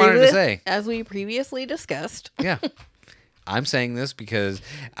 As That's what we I wanted to say. As we previously discussed. Yeah. I'm saying this because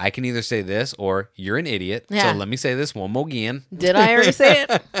I can either say this or you're an idiot. Yeah. So let me say this one more again. Did I already say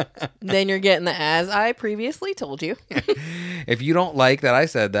it? Then you're getting the as I previously told you. If you don't like that I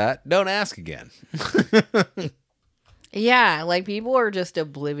said that, don't ask again. Yeah, like people are just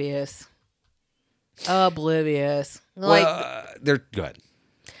oblivious. Oblivious. Like, They're good.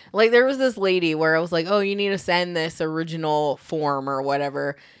 like there was this lady where I was like, oh, you need to send this original form or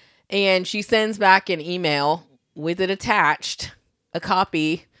whatever. And she sends back an email with it attached, a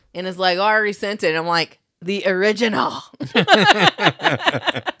copy, and is like, oh, I already sent it. And I'm like, the original.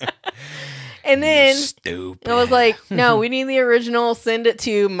 And then Stupid. I was like, no, we need the original. Send it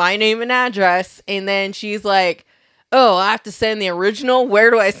to my name and address. And then she's like, oh, I have to send the original.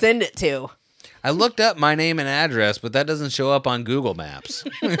 Where do I send it to? I looked up my name and address, but that doesn't show up on Google Maps.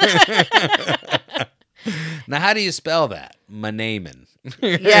 Now, how do you spell that? Manamin.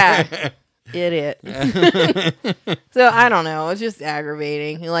 Yeah. Idiot. So I don't know. It's just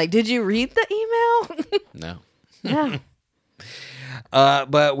aggravating. Like, did you read the email? No. No.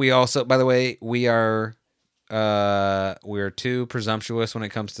 But we also, by the way, we are too presumptuous when it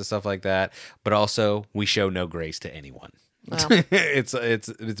comes to stuff like that. But also, we show no grace to anyone. Wow.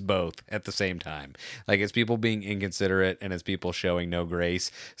 It's both at the same time. Like, it's people being inconsiderate and it's people showing no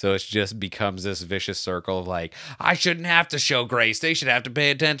grace. So it just becomes this vicious circle of like, I shouldn't have to show grace. They should have to pay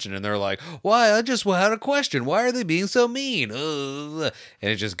attention. And they're like, why? I just had a question. Why are they being so mean? Ugh.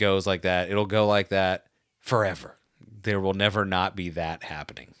 And it just goes like that. It'll go like that forever. There will never not be that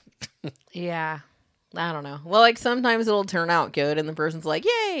happening. Yeah. I don't know. Well, like sometimes it'll turn out good and the person's like,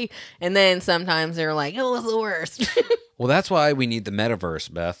 yay. And then sometimes they're like, it was the worst. Well, that's why we need the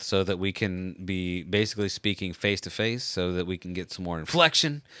metaverse, Beth, so that we can be basically speaking face to face, so that we can get some more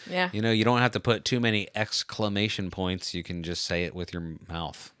inflection. Yeah. You know, you don't have to put too many exclamation points. You can just say it with your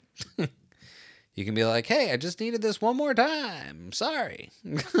mouth. You can be like, hey, I just needed this one more time. Sorry.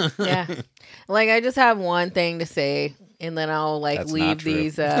 Yeah. Like I just have one thing to say and then I'll like That's not leave true.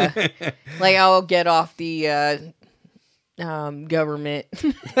 these like I'll get off the government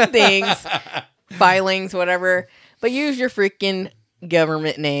things, filings, whatever. But use your freaking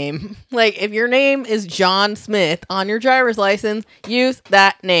government name. Like if your name is John Smith on your driver's license, use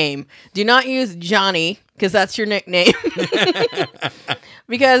that name. Do not use Johnny because that's your nickname.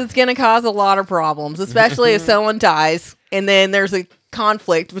 Because it's going to cause a lot of problems, especially if someone dies and then there's a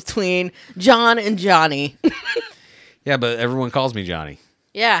conflict between John and Johnny. Yeah, but everyone calls me Johnny.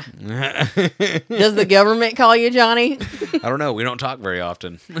 Yeah. Does the government call you Johnny? I don't know. We don't talk very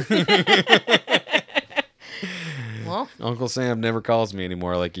often. Well, Uncle Sam never calls me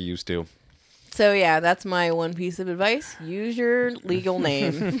anymore like he used to. so yeah, that's my one piece of advice. Use your legal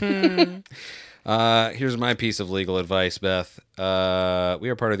name. Here's my piece of legal advice, Beth. We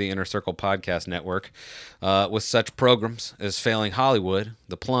are part of the Inner Circle Podcast Network with such programs as Failing Hollywood,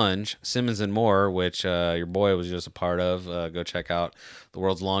 The Plunge, Simmons and More, which your boy was just a part of. Go check out the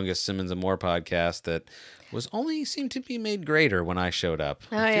world's longest Simmons and More podcast that was only seemed to be made greater when I showed up.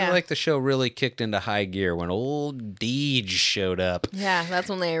 I feel like the show really kicked into high gear when old Deej showed up. Yeah, that's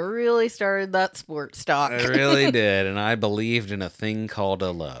when they really started that sports stock. I really did, and I believed in a thing called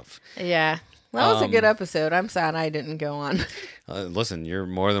a love. Yeah. That was a good episode. I'm sad I didn't go on. Listen, you're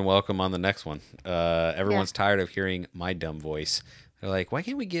more than welcome on the next one. Everyone's tired of hearing my dumb voice. They're like, why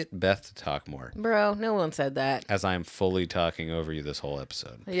can't we get Beth to talk more? Bro, no one said that. As I'm fully talking over you this whole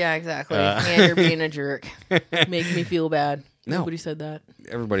episode. Yeah, exactly. And you're being a jerk. Make me feel bad. No. Nobody said that.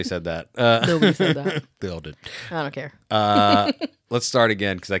 Everybody said that. Nobody said that. They all did. I don't care. Let's start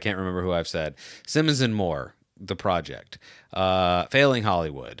again because I can't remember who I've said. Simmons and More, The Project. Failing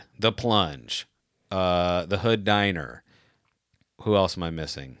Hollywood. The Plunge. The Hood Diner. Who else am I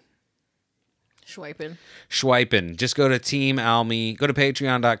missing? Schweipen. Just go to Team Almy. Go to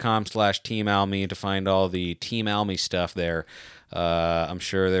patreon.com/Team Almy to find all the Team Almy stuff there. I'm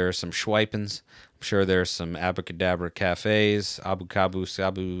sure there's some Schweipens. I'm sure there's some Abracadabra Cafes, Abu Kabu,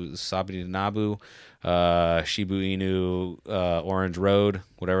 Sabu, Sabi Nabu, Shibu Inu, Orange Road,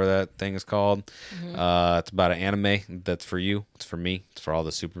 whatever that thing is called. It's about an anime that's for you. It's for me. It's for all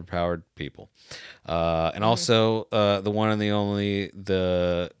the superpowered people. And also the one and the only,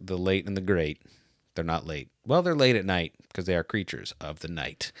 the late and the great. They're not late. Well, they're late at night because they are creatures of the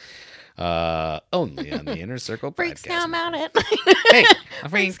night. Only on the Inner Circle Freaks Podcast. come out at Hey, the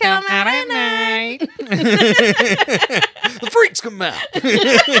freaks come out at night. The freaks come out.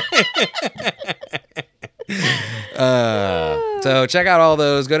 So check out all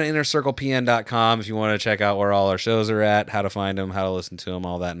those. Go to innercirclepn.com if you want to check out where all our shows are at, how to find them, how to listen to them,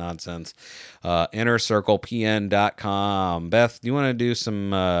 all that nonsense. Innercirclepn.com. Beth, do you want to do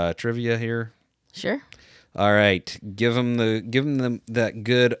some trivia here? Sure. All right, give them that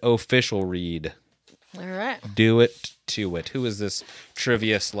good official read. All right. Do it to it. Who is this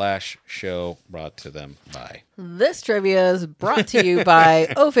trivia / show brought to them by? This trivia is brought to you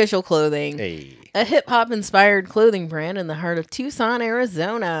by Official Clothing, Hey, a hip-hop inspired clothing brand in the heart of Tucson,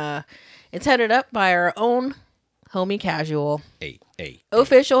 Arizona. It's headed up by our own homie Casual. hey.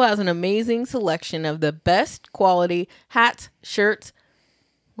 Official has an amazing selection of the best quality hats, shirts,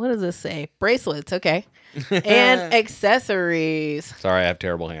 what does this say? Bracelets, okay. And accessories. Sorry, I have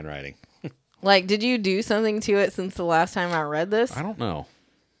terrible handwriting. Like, did you do something to it since the last time I read this? I don't know.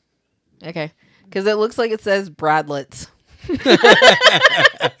 Okay. Because it looks like it says Bradlets.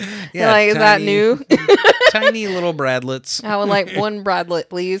 Yeah, like, is that new? Tiny little Bradlets. I would like one Bradlet,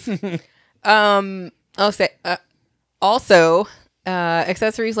 please. Also,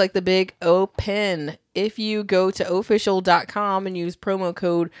 accessories like the big O pen. If you go to official.com and use promo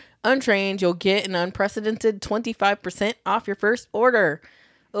code Untrained, you'll get an unprecedented 25% off your first order.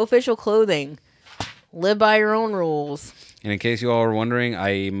 Official Clothing. Live by your own rules. And in case you all were wondering,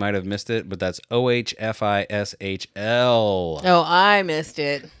 I might have missed it, but that's OHFISHL. Oh, I missed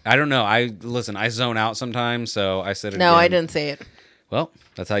it. I don't know. I zone out sometimes, so I said it No, again. I didn't say it. Well,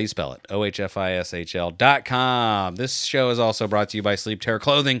 that's how you spell it. OHFISHL.com. This show is also brought to you by Sleep Terror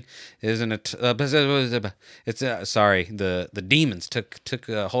Clothing. Isn't it? Sorry, the demons took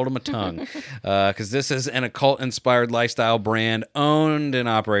hold of my tongue. Because this is an occult-inspired lifestyle brand owned and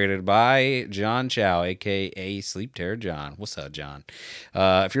operated by John Chow, a.k.a. Sleep Terror John. What's up, John?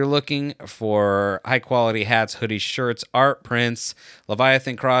 If you're looking for high-quality hats, hoodies, shirts, art prints,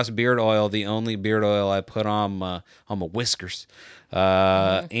 Leviathan Cross beard oil, the only beard oil I put on my whiskers.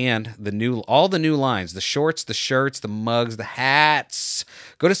 And all the new lines, the shorts, the shirts, the mugs, the hats.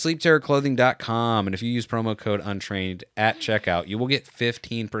 Go to sleepterrorclothing.com, and if you use promo code Untrained at checkout, you will get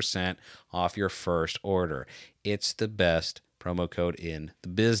 15% off your first order. It's the best promo code in the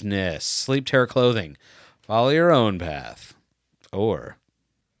business. Sleep Terror Clothing. Follow your own path. Or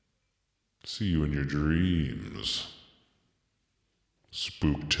see you in your dreams.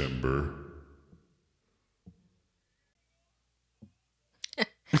 Spooktember.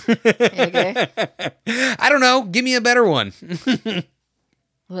 Okay. I don't know. Give me a better one.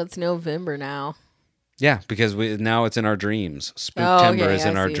 Well, it's November now. Yeah, because now it's in our dreams. Oh, Spooktember okay, is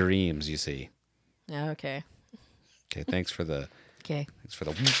in I our see. dreams, you see. Yeah, okay. Okay, thanks for the Okay.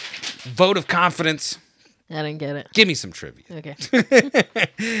 vote of confidence. I didn't get it. Give me some trivia. Okay.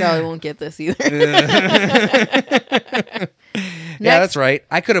 Probably won't get this either. Yeah, that's right.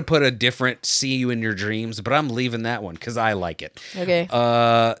 I could have put a different "See You in Your Dreams," but I'm leaving that one because I like it. Okay.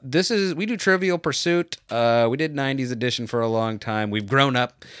 We do Trivial Pursuit. We did 90s edition for a long time. We've grown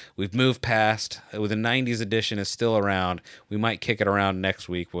up. We've moved past. The 90s edition is still around. We might kick it around next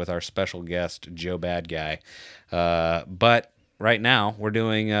week with our special guest, Joe Bad Guy. But right now, we're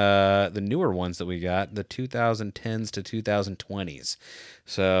doing the newer ones that we got, the 2010s to 2020s.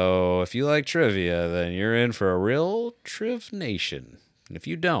 So if you like trivia, then you're in for a real Triv Nation. And if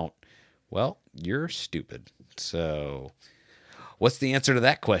you don't, well, you're stupid. So what's the answer to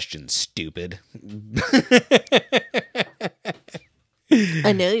that question, stupid?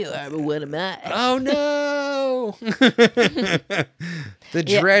 I know you are, but what am I? Oh, no! The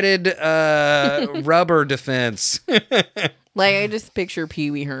dreaded rubber defense. Like, I just picture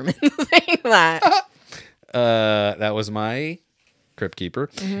Pee Wee Herman saying that. That was my Crypt Keeper.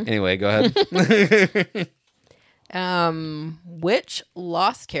 Anyway, go ahead. Which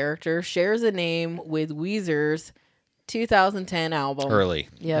Lost character shares a name with Weezer's 2010 album? Hurley.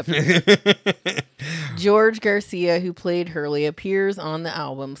 Yep. George Garcia, who played Hurley, appears on the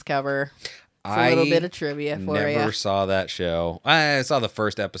album's cover. It's a little bit of trivia for you. Never saw that show. I saw the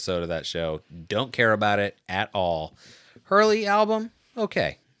first episode of that show. Don't care about it at all. Hurley album?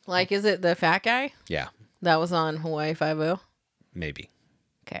 Okay. Like, is it the fat guy Yeah, that was on Hawaii Five-0? maybe.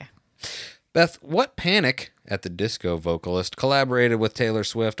 Okay. Beth, what Panic at the Disco vocalist collaborated with Taylor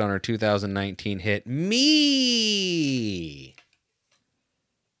Swift on her 2019 hit Me?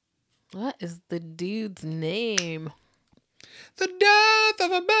 What is the dude's name? The Death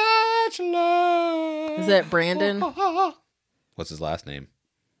of a Bachelor. Is that Brandon? What's his last name?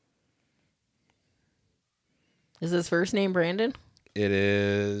 Is his first name Brandon? It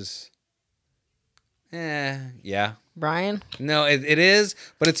is. Yeah. Brian? No, it is,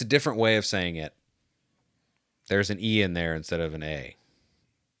 but it's a different way of saying it. There's an E in there instead of an A.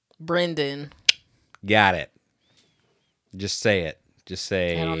 Brendan. Got it. Just say it. Just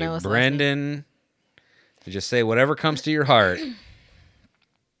say I don't know his last Brendan. Just say whatever comes to your heart.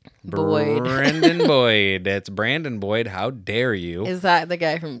 Boyd. Brendan Boyd. It's Brandon Boyd. How dare you? Is that the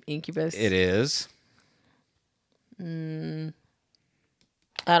guy from Incubus? It is. I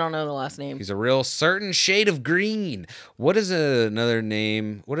don't know the last name. He's a real certain shade of green. What is another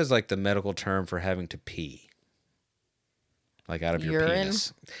name? What is like the medical term for having to pee? Like out of your Urine?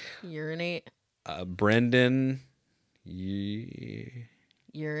 penis. Urinate. Brendan. Urine.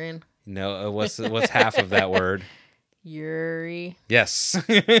 No, what's half of that word? Yuri. Yes.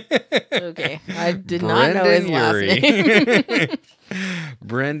 Okay. I did not know his last name.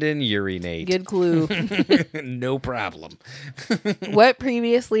 Brendan Urinate. Good clue. No problem. What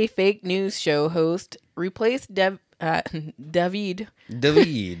previously fake news show host replaced David David.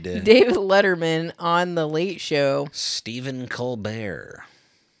 Letterman on The Late Show? Stephen Colbert.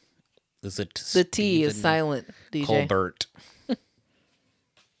 Is it The T is Stephen silent, DJ. Colbert.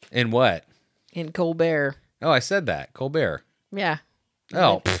 In what? In Colbert. Oh, I said that. Colbert. Yeah.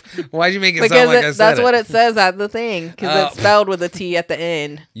 Oh, why'd you make it sound like I said that's it? what it says at the thing, because it's spelled with a T at the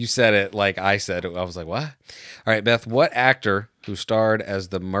end. You said it like I said it. I was like, what? All right, Beth, what actor who starred as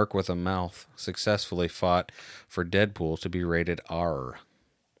the Merc with a Mouth successfully fought for Deadpool to be rated R?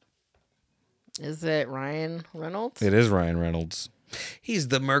 Is it Ryan Reynolds? It is Ryan Reynolds. He's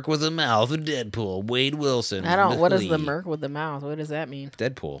the Merc with a Mouth of Deadpool. Wade Wilson. I don't. What is the Lee. Merc with the mouth? What does that mean?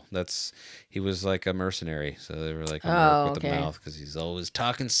 Deadpool. He was like a mercenary, so they were like a Oh, Merc with a okay. mouth because he's always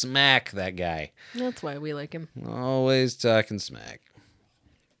talking smack. That guy, That's why we like him. always talking smack.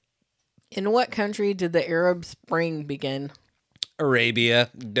 In what country did the Arab Spring begin? Arabia.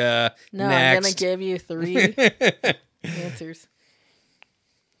 Duh. No, Next. I'm gonna give you 3 answers: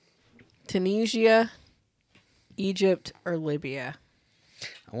 Tunisia, Egypt, or Libya.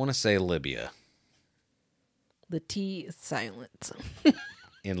 I want to say Libya. The T is silent.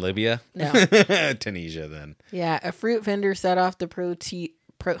 In Libya? No. Tunisia, then. Yeah, a fruit vendor set off the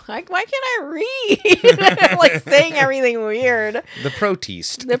why can't I read? I'm like saying everything weird. The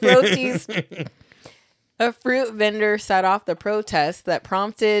protest. The protest. A fruit vendor set off the protest that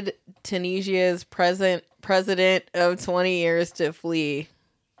prompted Tunisia's president of 20 years to flee.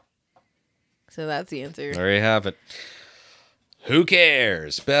 So that's the answer. There you have it. Who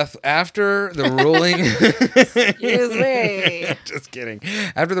cares? Beth, after the ruling... Excuse me. Just kidding.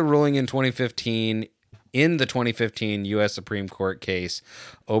 After the ruling in 2015, in the 2015 U.S. Supreme Court case,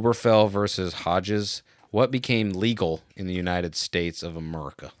 Oberfell versus Hodges, what became legal in the United States of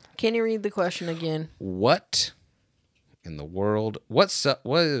America? Can you read the question again? What in the world?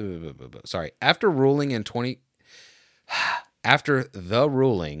 Sorry. After the ruling in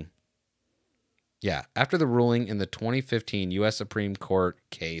 2015 U.S. Supreme Court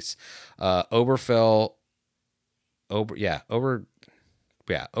case, Oberfell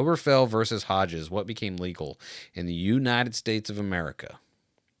versus Hodges, what became legal in the United States of America?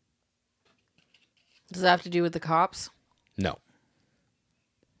 Does it have to do with the cops? No.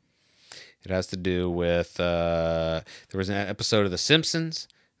 It has to do with there was an episode of The Simpsons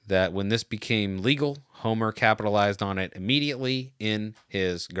that when this became legal, Homer capitalized on it immediately in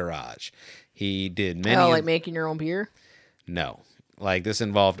his garage. He did many. Oh, like making your own beer? No, like this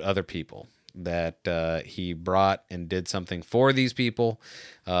involved other people that he brought and did something for these people,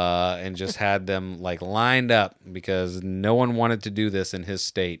 and just had them like lined up because no one wanted to do this in his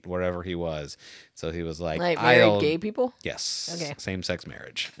state wherever he was. So he was like, Like married gay people? Yes. Okay. Same-sex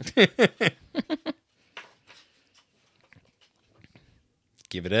marriage.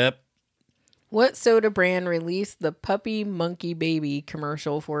 Give it up. What soda brand released the Puppy Monkey Baby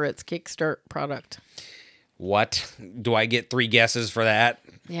commercial for its Kickstart product? What? Do I get 3 guesses for that?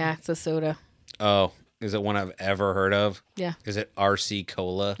 Yeah, it's a soda. Oh, is it one I've ever heard of? Yeah, Is it RC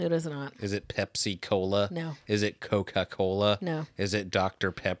Cola? it is not. Is it Pepsi Cola? No. Is it Coca-Cola? No. Is it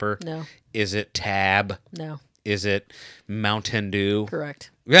Dr. Pepper? No. Is it Tab? No. Is it Mountain Dew?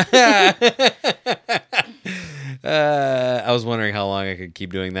 Correct. I was wondering how long I could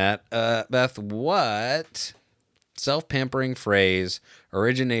keep doing that. Beth, what self-pampering phrase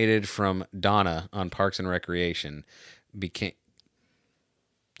originated from Donna on Parks and Recreation became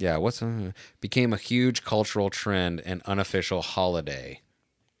a huge cultural trend and unofficial holiday?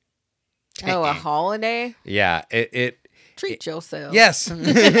 Oh, a holiday? Yeah, it Treat yourself. yes.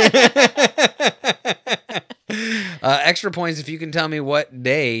 Extra points if you can tell me what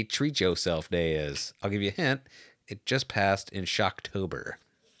day Treat Yourself Day is. I'll give you a hint. It just passed in Shocktober.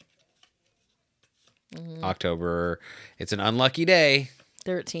 October. It's an unlucky day.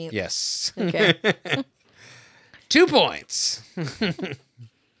 13th. Yes. Okay. 2 points.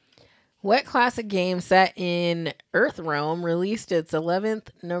 What classic game set in Earthrealm released its 11th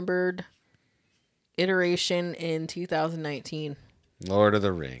numbered iteration in 2019? Lord of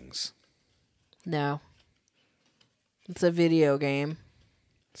the Rings. No. It's a video game.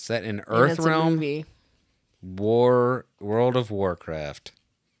 Set in And it's a Earthrealm. movie. World of Warcraft.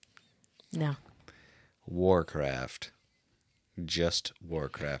 No. Warcraft. Just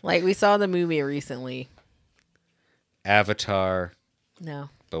Warcraft. Like we saw the movie recently. Avatar, No.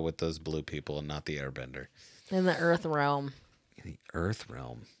 but with those blue people and not the Airbender. In the Earthrealm. In the Earth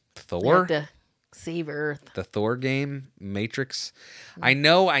realm. You Thor? have to save Earth. The Thor game, Matrix. I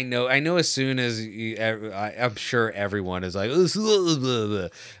know. As soon as I'm sure everyone is like,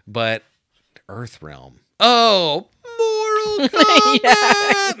 but Earthrealm. Oh, Mortal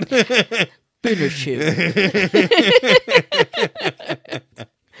Kombat. Finish him.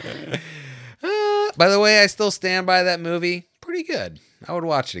 By the way, I still stand by that movie. Pretty good. I would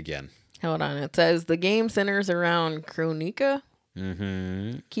watch it again. Hold on. It says the game centers around Kronika,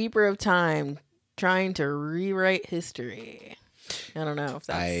 Mm-hmm. Keeper of Time, trying to rewrite history. I don't know if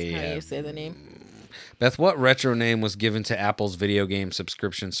that's how you say the name. Beth, what retro name was given to Apple's video game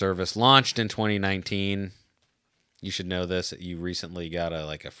subscription service launched in 2019? You should know this. You recently got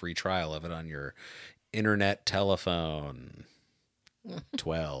a free trial of it on your internet telephone.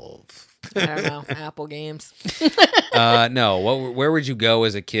 12. I don't know. Apple games. No. Where would you go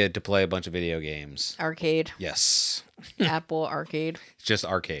as a kid to play a bunch of video games? Arcade. Yes. Apple Arcade. It's just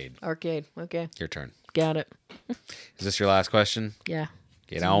arcade. Arcade. Okay. Your turn. Got it. Is this your last question? Yeah.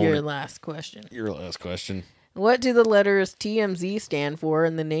 Get It's on your it. last question. Your last question. What do the letters TMZ stand for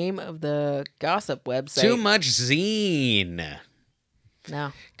in the name of the gossip website? Too much zine.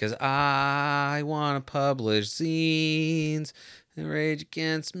 No. Because I want to publish zines and rage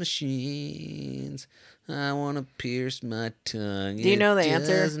against machines. I want to pierce my tongue. Do you know the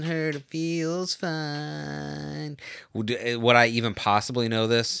answer? It doesn't hurt. It feels fine. Would I even possibly know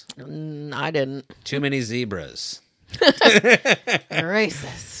this? I didn't. Too many zebras.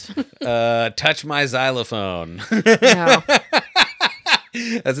 Racist. Touch my xylophone. No.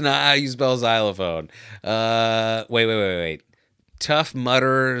 That's not how you spell xylophone. Wait. Tough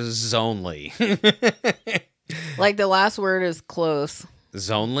mutters only. Like the last word is close.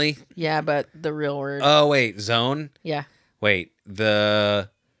 Zonely? Yeah, but the real word. Oh, wait. Zone? Yeah. Wait. The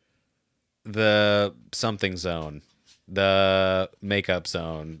something zone. The makeup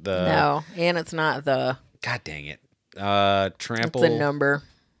zone. No. And it's not the. God dang it. Trample. It's a number.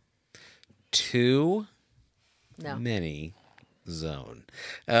 Too No. many zone.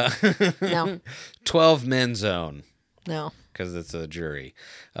 No. 12 men zone. No. Because it's a jury.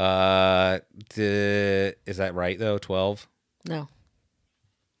 Is that right, though? 12? No.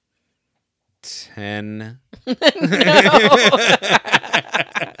 10?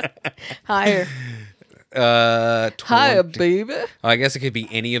 Higher. 20. Higher, baby. Oh, I guess it could be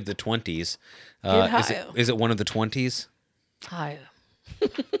any of the 20s. higher. Is it one of the 20s? Higher.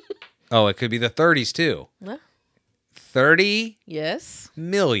 Oh, it could be the 30s, too. No. 30 Yes.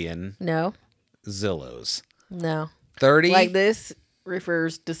 million No. Zillows. No. 30, Like this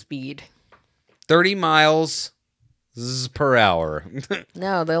refers to speed. 30 miles per hour.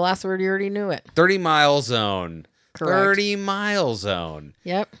 No, the last word you already knew it. 30 mile zone. Correct. 30 mile zone.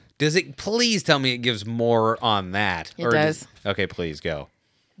 Yep. Does it, please tell me it gives more on that. It does. Okay, please go.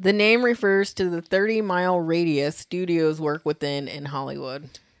 The name refers to the 30-mile radius studios work within in Hollywood.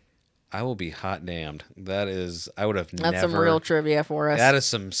 I will be hot damned. That is, I would have That's never. some real trivia for us. That is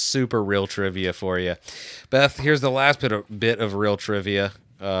some super real trivia for you. Beth, here's the last bit of real trivia.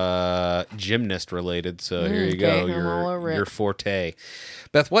 Gymnast related. So here you go. okay, I'm all over it. Your forte.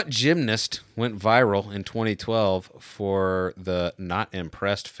 Beth, what gymnast went viral in 2012 for the not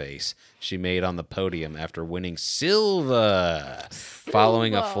impressed face she made on the podium after winning silver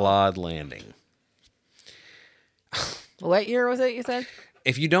following a flawed landing? What year was it, you said?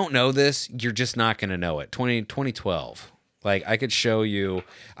 If you don't know this, you're just not going to know it. 2012. Like I could show you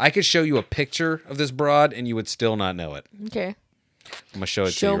a picture of this broad and you would still not know it. Okay. I'm going to show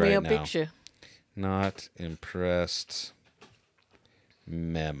it Show to me you a right now. picture. Not impressed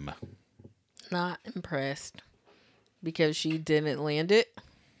mem. Not impressed. Because she didn't land it?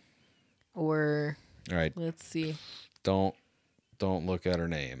 Or, All right. let's see. Don't look at her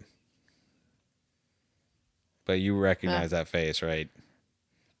name. But you recognize that face, right?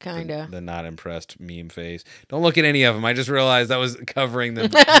 Kinda. The not impressed meme face. Don't look at any of them. I just realized that was covering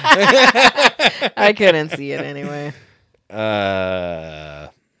them. I couldn't see it anyway.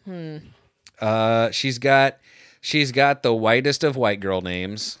 She's got the whitest of white girl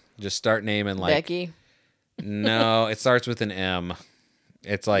names. Just start naming like Becky? No, it starts with an M.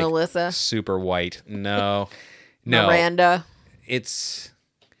 It's like Melissa? super white. No. No. Miranda? It's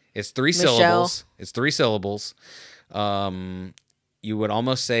 3 Michelle? syllables. It's 3 syllables. You would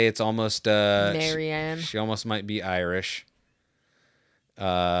almost say it's almost Marianne? She almost might be Irish.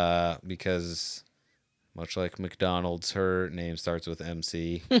 Because much like McDonald's, her name starts with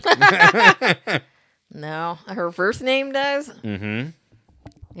MC. No. Her first name does? Mm-hmm.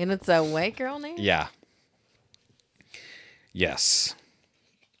 And it's a white girl name? Yeah. Yes.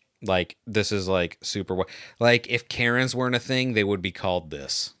 Like, this is like super white. Like, if Karens weren't a thing, they would be called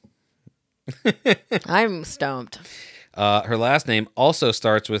this. I'm stumped. Her last name also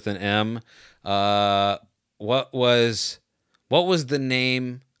starts with an M. What was the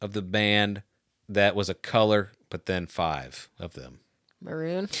name of the band that was a color, but then 5 of them?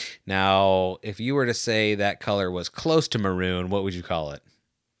 Maroon? Now, if you were to say that color was close to maroon, what would you call it?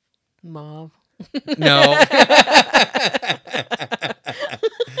 Mauve? No.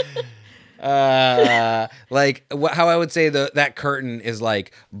 Like how I would say that curtain is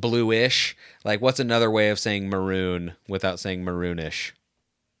like bluish. Like what's another way of saying maroon without saying maroonish?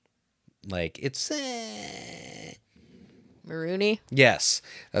 Like it's Maroony? yes,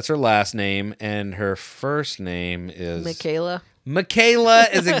 that's her last name, and her first name is Michaela? Michaela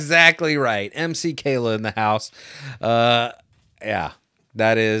is exactly right. MC Kayla in the house. Yeah,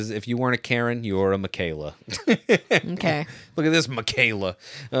 that is. If you weren't a Karen, you're a Michaela. Okay. Look at this, Michaela.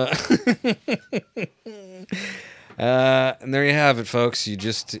 And there you have it, folks. You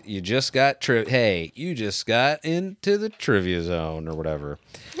just got you just got into the trivia zone or whatever.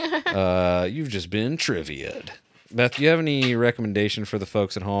 You've just been trivia'd. Beth, do you have any recommendation for the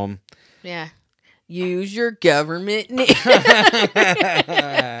folks at home? Yeah. Use your government name.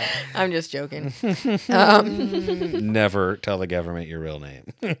 I'm just joking. Never tell the government your real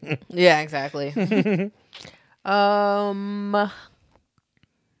name. Yeah, exactly. No.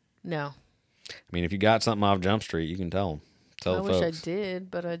 I mean, if you got something off Jump Street, you can tell them. Tell I the wish I folks.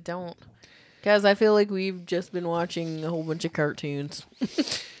 did, but I don't. Guys, I feel like we've just been watching a whole bunch of cartoons.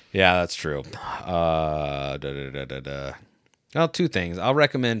 Yeah, that's true. Well, two things. I'll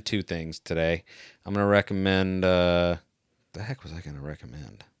recommend two things today. I'm going to recommend... the heck was I going to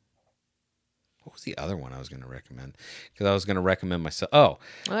recommend? What was the other one I was going to recommend? Because I was going to recommend myself... Oh,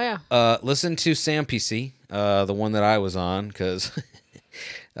 yeah. listen to Sam PC, the one that I was on, because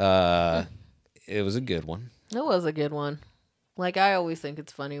it was a good one. That was a good one. Like, I always think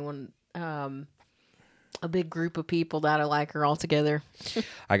it's funny when a big group of people that I like are all together.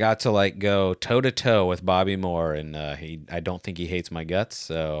 I got to like go toe to toe with Bobby Moore, and I don't think he hates my guts,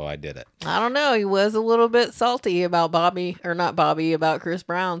 so I did it. I don't know. He was a little bit salty about about Chris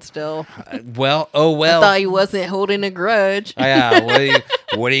Brown still. Well. I thought he wasn't holding a grudge. Yeah, what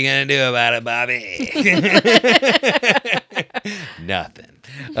are you gonna do about it, Bobby? Nothing.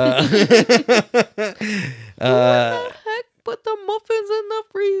 Heck, put the muffins in the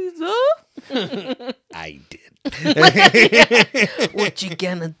freezer. I did. What you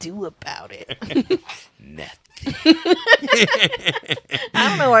gonna do about it? Nothing. I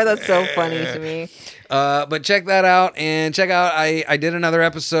don't know why that's so funny to me. But check that out, and check out I did another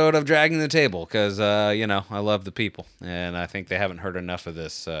episode of Dragging the Table because I love the people, and I think they haven't heard enough of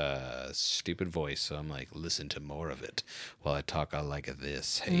this stupid voice, so I'm like, listen to more of it while I talk out like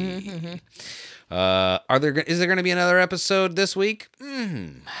this. Hey, is there going to be another episode this week?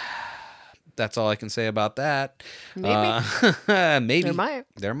 That's all I can say about that. Maybe. Maybe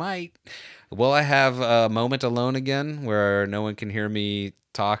There might. Will I have a moment alone again where no one can hear me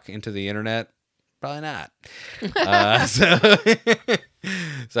talk into the internet? Probably not.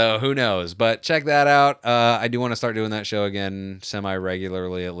 So who knows? But check that out. I do want to start doing that show again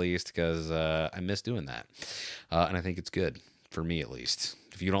semi-regularly at least because I miss doing that. And I think it's good, for me at least.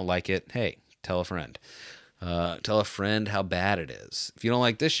 If you don't like it, hey, tell a friend. Tell a friend how bad it is. If you don't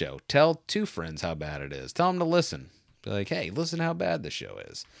like this show, tell two friends how bad it is. Tell them to listen. Be like, hey, listen how bad this show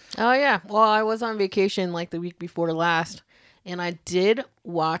is. Oh, yeah. Well, I was on vacation like the week before last, and I did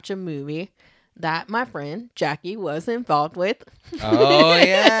watch a movie that my friend Jackie was involved with. Oh,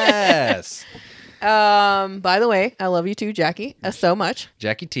 yes. By the way, I love you too, Jackie, so much.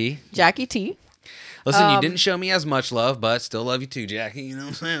 Jackie T. Jackie T. Listen, you didn't show me as much love, but still love you too, Jackie. You know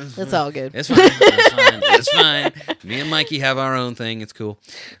what I'm saying? It's all good. It's fine. It's fine. It's fine. Me and Mikey have our own thing. It's cool.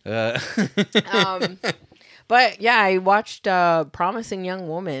 But yeah, I watched Promising Young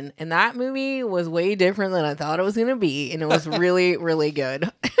Woman, and that movie was way different than I thought it was going to be, and it was really, really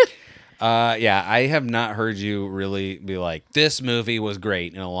good. Yeah, I have not heard you really be like, this movie was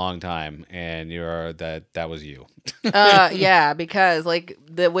great in a long time, and that was you. Yeah, because like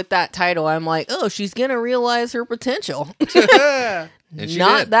with that title, I'm like, oh, she's going to realize her potential. And she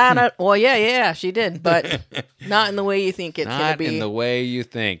Not did. that. Well, yeah, she did, but not in the way you think it's going to Not be. in the way you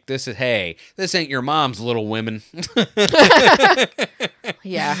think. This ain't your mom's Little Women.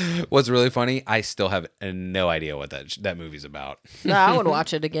 Yeah. What's really funny, I still have no idea what that movie's about. No, I would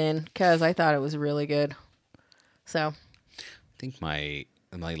watch it again because I thought it was really good. So. I think my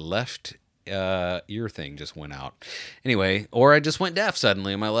left ear thing just went out. Anyway, or I just went deaf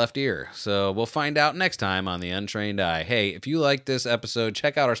suddenly in my left ear. So we'll find out next time on The Untrained Eye. Hey, if you like this episode,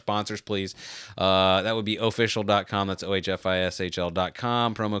 check out our sponsors, please. That would be official.com. That's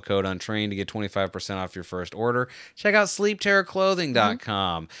ohfishl.com. Promo code Untrained to get 25% off your first order. Check out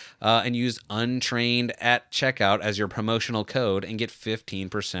sleepterrorclothing.com and use Untrained at checkout as your promotional code and get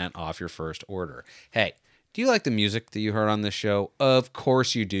 15% off your first order. Hey, Do you like the music that you heard on this show? Of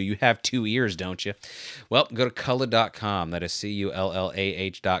course you do. You have 2 ears, don't you? Well, go to Kullah.com. That is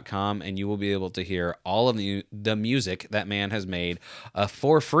CULLAH.com, and you will be able to hear all of the music that man has made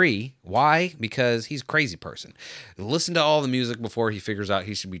for free. Why? Because he's a crazy person. Listen to all the music before he figures out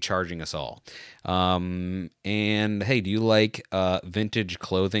he should be charging us all. And hey, do you like vintage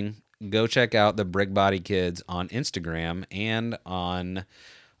clothing? Go check out the Brick Body Kids on Instagram and on...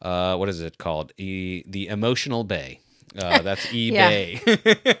 what is it called? The Emotional Bay. That's eBay.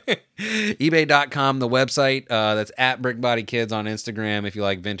 eBay.com, the website. That's at Brick Body Kids on Instagram if you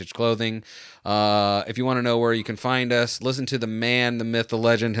like vintage clothing. If you want to know where you can find us, listen to the man, the myth, the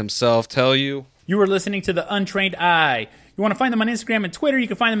legend himself tell you. You are listening to The Untrained Eye. You want to find them on Instagram and Twitter, you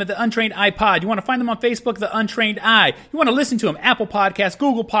can find them at The Untrained iPod. You want to find them on Facebook, The Untrained Eye. You want to listen to them, Apple Podcasts,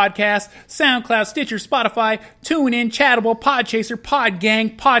 Google Podcasts, SoundCloud, Stitcher, Spotify, TuneIn, Chattable, Podchaser,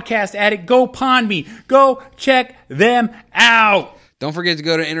 Podgang, Podcast Addict, Go Pond Me. Go check them out. Don't forget to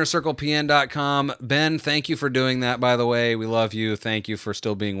go to InnerCirclePN.com. Ben, thank you for doing that, by the way. We love you. Thank you for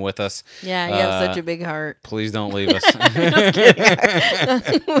still being with us. Yeah, you have such a big heart. Please don't leave us.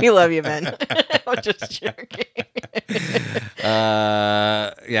 We love you, Ben. I'm just joking.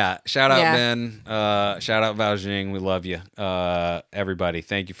 Yeah. Shout out, Yeah. Ben. Shout out Bao Jing. We love you. Everybody,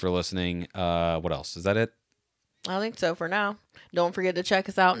 thank you for listening. What else? Is that it? I think so for now. Don't forget to check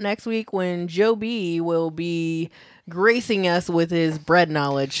us out next week when Joe B will be gracing us with his bread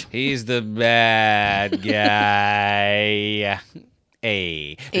knowledge. He's the bad guy.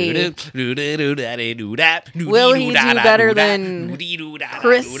 Hey. Will he do better than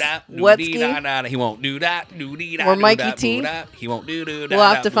Chris Wetsky? He won't do that. Or Mikey T? He won't do that. We'll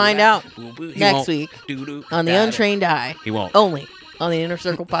have to find out next week week on The Untrained Eye. He won't. Only on the Inner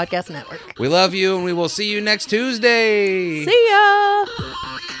Circle Podcast Network. We love you, and we will see you next Tuesday. See ya!